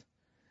sisters,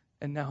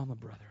 and now I'm a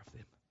brother of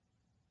them.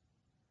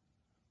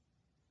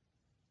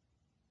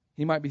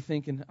 He might be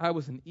thinking, I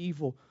was an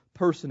evil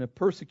person, a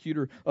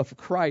persecutor of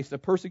Christ, a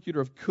persecutor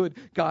of good,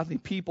 godly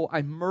people.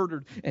 I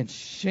murdered and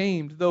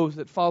shamed those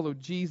that followed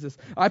Jesus.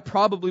 I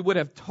probably would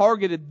have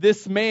targeted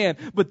this man,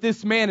 but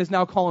this man is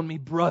now calling me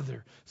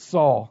Brother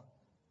Saul.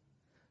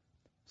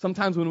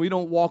 Sometimes when we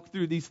don't walk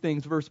through these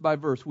things verse by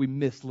verse, we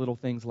miss little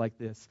things like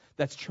this.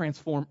 That's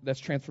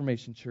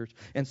transformation, church.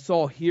 And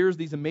Saul hears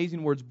these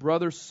amazing words,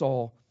 Brother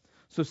Saul.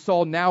 So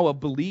Saul, now a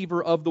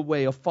believer of the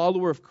way, a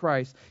follower of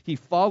Christ, he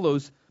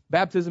follows.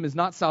 Baptism is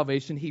not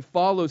salvation. He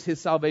follows his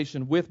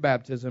salvation with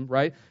baptism,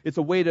 right? It's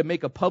a way to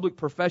make a public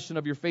profession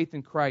of your faith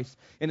in Christ.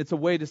 And it's a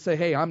way to say,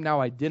 hey, I'm now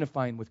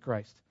identifying with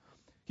Christ.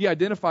 He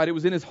identified it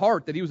was in his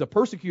heart that he was a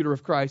persecutor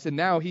of Christ, and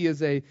now he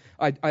is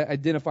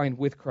identifying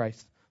with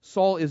Christ.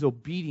 Saul is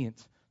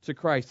obedient to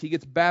Christ. He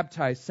gets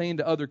baptized, saying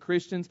to other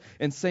Christians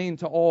and saying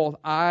to all,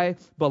 I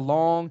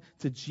belong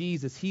to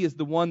Jesus. He is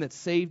the one that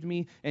saved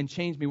me and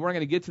changed me. We're not going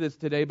to get to this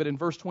today, but in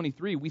verse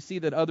 23, we see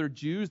that other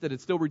Jews that are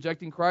still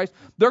rejecting Christ,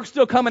 they're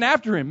still coming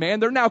after him,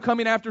 man. They're now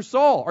coming after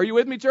Saul. Are you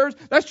with me, church?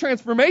 That's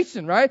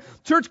transformation, right?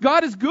 Church,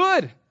 God is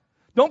good.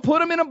 Don't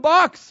put him in a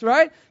box,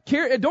 right?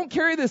 Don't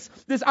carry this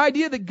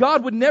idea that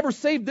God would never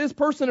save this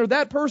person or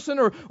that person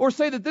or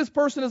say that this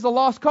person is a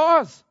lost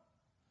cause.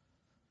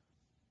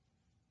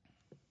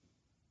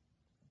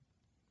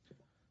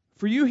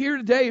 For you here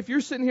today, if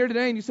you're sitting here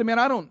today and you say, man,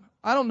 I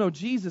don't know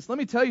Jesus, let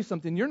me tell you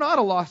something. You're not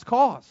a lost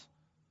cause.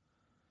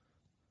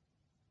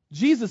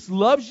 Jesus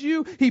loves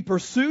you. He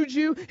pursued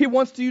you. He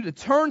wants you to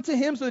turn to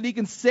him so that he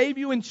can save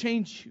you and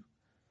change you.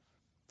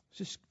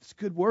 It's a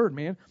good word,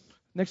 man.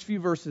 Next few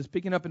verses,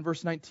 picking up in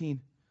verse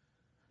 19.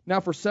 Now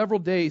for several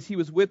days he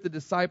was with the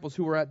disciples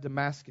who were at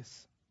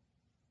Damascus.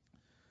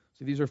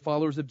 So these are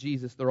followers of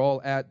Jesus. They're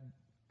all at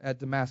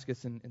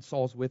Damascus, and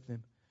Saul's with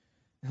them.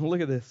 And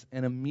look at this.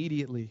 And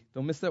immediately,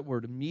 don't miss that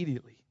word,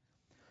 immediately,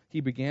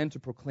 he began to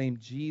proclaim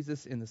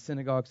Jesus in the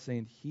synagogue,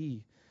 saying,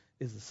 he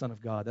is the Son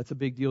of God. That's a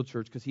big deal,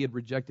 church, because he had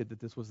rejected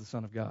that this was the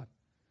Son of God.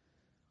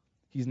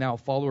 He's now a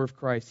follower of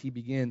Christ. He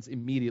begins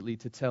immediately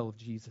to tell of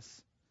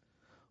Jesus.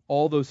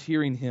 All those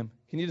hearing him,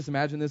 can you just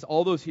imagine this?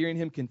 All those hearing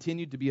him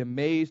continued to be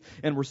amazed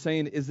and were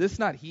saying, is this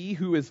not he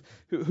who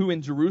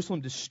in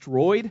Jerusalem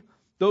destroyed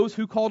those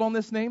who called on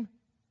this name?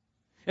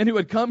 And who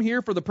had come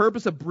here for the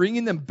purpose of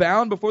bringing them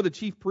bound before the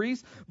chief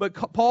priests? But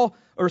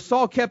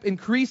Saul kept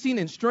increasing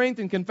in strength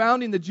and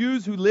confounding the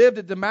Jews who lived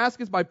at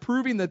Damascus by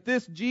proving that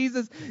this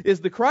Jesus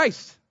is the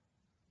Christ.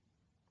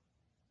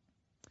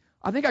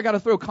 I think I got to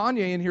throw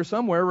Kanye in here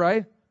somewhere,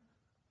 right?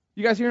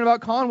 You guys hearing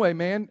about Conway,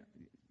 man?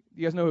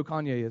 You guys know who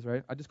Kanye is,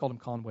 right? I just called him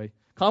Conway.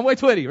 Conway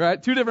Twitty,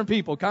 right? Two different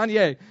people.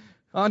 Kanye.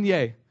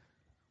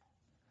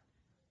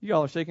 You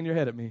all are shaking your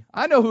head at me.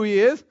 I know who he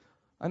is.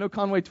 I know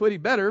Conway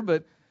Twitty better,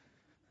 but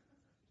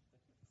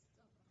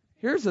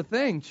here's the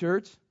thing,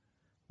 church.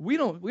 We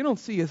don't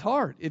see his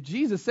heart. If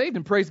Jesus saved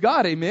him, praise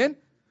God, amen.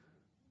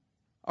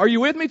 Are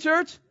you with me,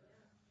 church?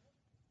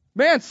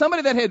 Man,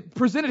 somebody that had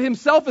presented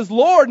himself as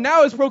Lord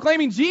now is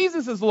proclaiming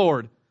Jesus as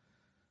Lord.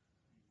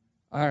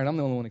 All right, I'm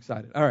the only one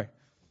excited. All right.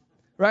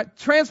 Right?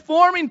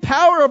 Transforming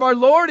power of our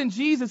Lord and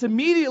Jesus.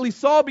 Immediately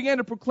Saul began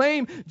to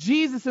proclaim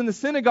Jesus in the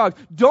synagogue.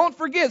 Don't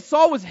forget,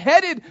 Saul was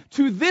headed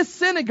to this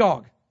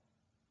synagogue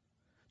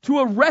to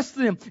arrest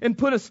them and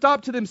put a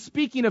stop to them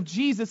speaking of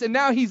Jesus. And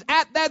now he's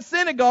at that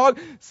synagogue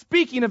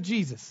speaking of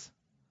Jesus.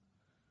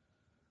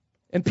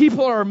 And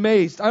people are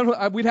amazed.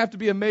 We'd have to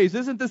be amazed.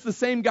 Isn't this the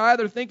same guy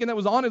they're thinking that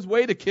was on his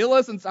way to kill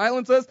us and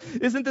silence us?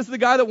 Isn't this the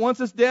guy that wants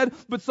us dead?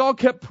 But Saul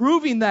kept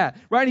proving that,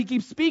 right? He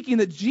keeps speaking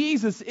that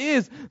Jesus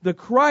is the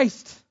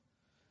Christ.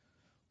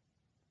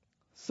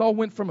 Saul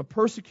went from a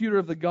persecutor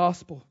of the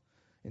gospel,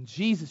 and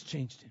Jesus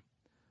changed him.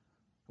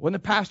 It wasn't a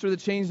pastor that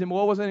changed him.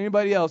 Well, it wasn't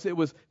anybody else. It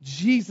was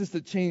Jesus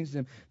that changed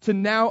him to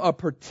now a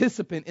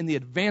participant in the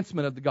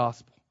advancement of the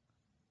gospel.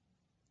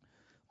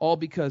 All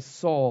because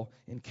Saul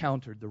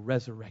encountered the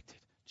resurrected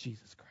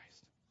Jesus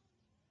Christ.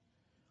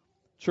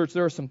 Church,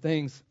 there are some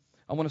things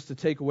I want us to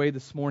take away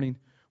this morning.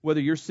 Whether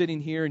you're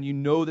sitting here and you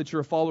know that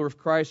you're a follower of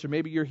Christ, or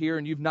maybe you're here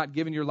and you've not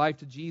given your life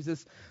to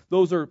Jesus,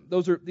 these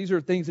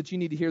are things that you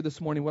need to hear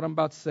this morning. What I'm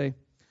about to say.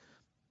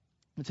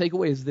 The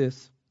takeaway is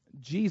this: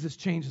 Jesus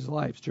changes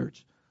lives,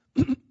 church.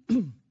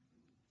 And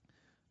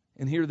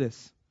hear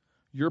this: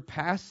 your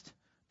past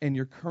and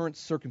your current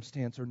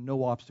circumstance are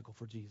no obstacle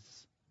for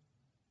Jesus.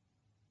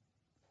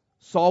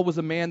 Saul was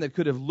a man that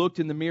could have looked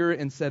in the mirror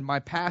and said, my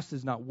past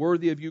is not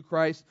worthy of you,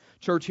 Christ.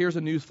 Church, here's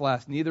a news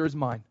flash. Neither is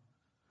mine,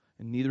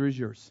 and neither is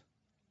yours.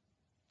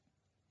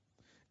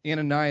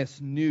 Ananias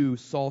knew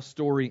Saul's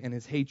story and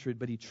his hatred,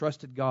 but he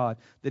trusted God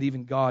that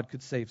even God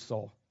could save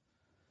Saul.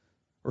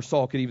 Or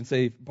Saul could even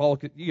save Paul.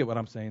 You get what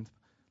I'm saying.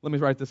 Let me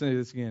write this into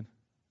this again.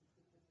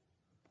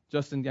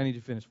 Justin, I need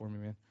you to finish for me,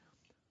 man.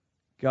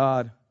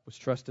 God was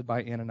trusted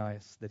by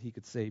Ananias that he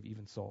could save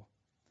even Saul.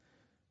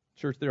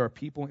 Church, there are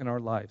people in our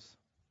lives.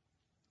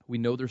 We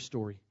know their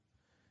story,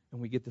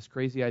 and we get this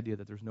crazy idea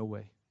that there's no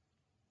way.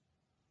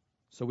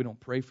 So we don't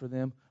pray for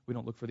them. We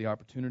don't look for the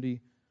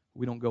opportunity.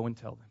 We don't go and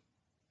tell them.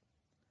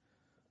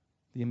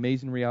 The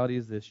amazing reality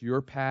is this: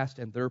 your past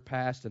and their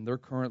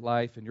current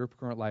life and your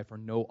current life are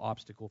no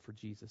obstacle for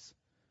Jesus.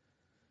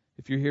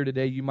 If you're here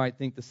today, you might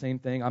think the same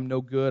thing. I'm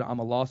no good. I'm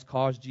a lost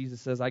cause.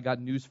 Jesus says, I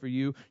got news for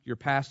you. Your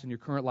past and your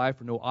current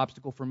life are no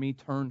obstacle for me.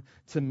 Turn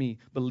to me.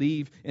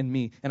 Believe in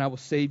me, and I will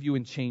save you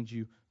and change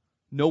you.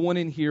 No one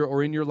in here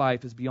or in your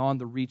life is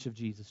beyond the reach of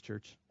Jesus,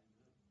 church.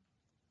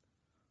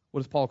 What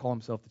does Paul call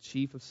himself? The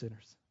chief of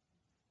sinners.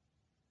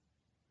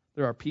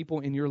 There are people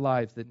in your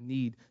lives that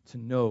need to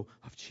know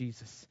of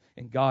Jesus,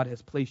 and God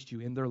has placed you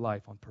in their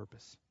life on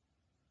purpose.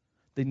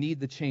 They need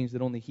the change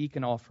that only He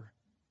can offer.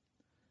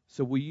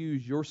 So will you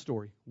use your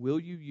story? Will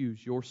you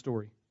use your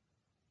story,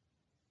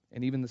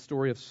 and even the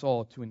story of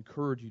Saul, to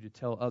encourage you to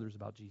tell others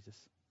about Jesus?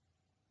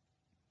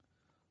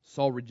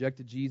 Saul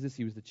rejected Jesus.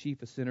 He was the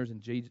chief of sinners,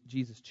 and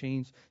Jesus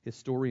changed his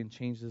story and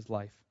changed his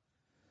life.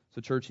 So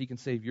church, he can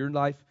save your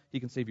life. He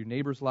can save your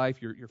neighbor's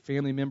life, your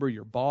family member,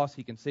 your boss.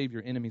 He can save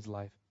your enemy's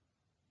life.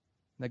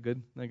 Isn't that good?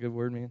 Isn't that a good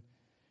word, man?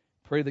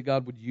 Pray that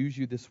God would use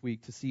you this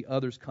week to see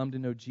others come to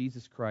know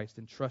Jesus Christ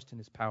and trust in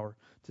his power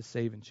to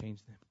save and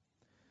change them.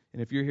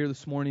 And if you're here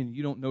this morning and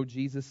you don't know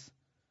Jesus,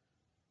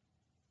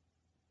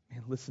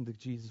 man, listen to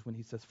Jesus when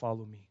he says,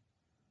 follow me.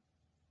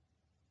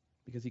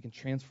 Because he can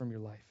transform your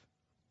life.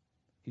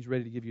 He's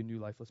ready to give you a new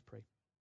life. Let's pray.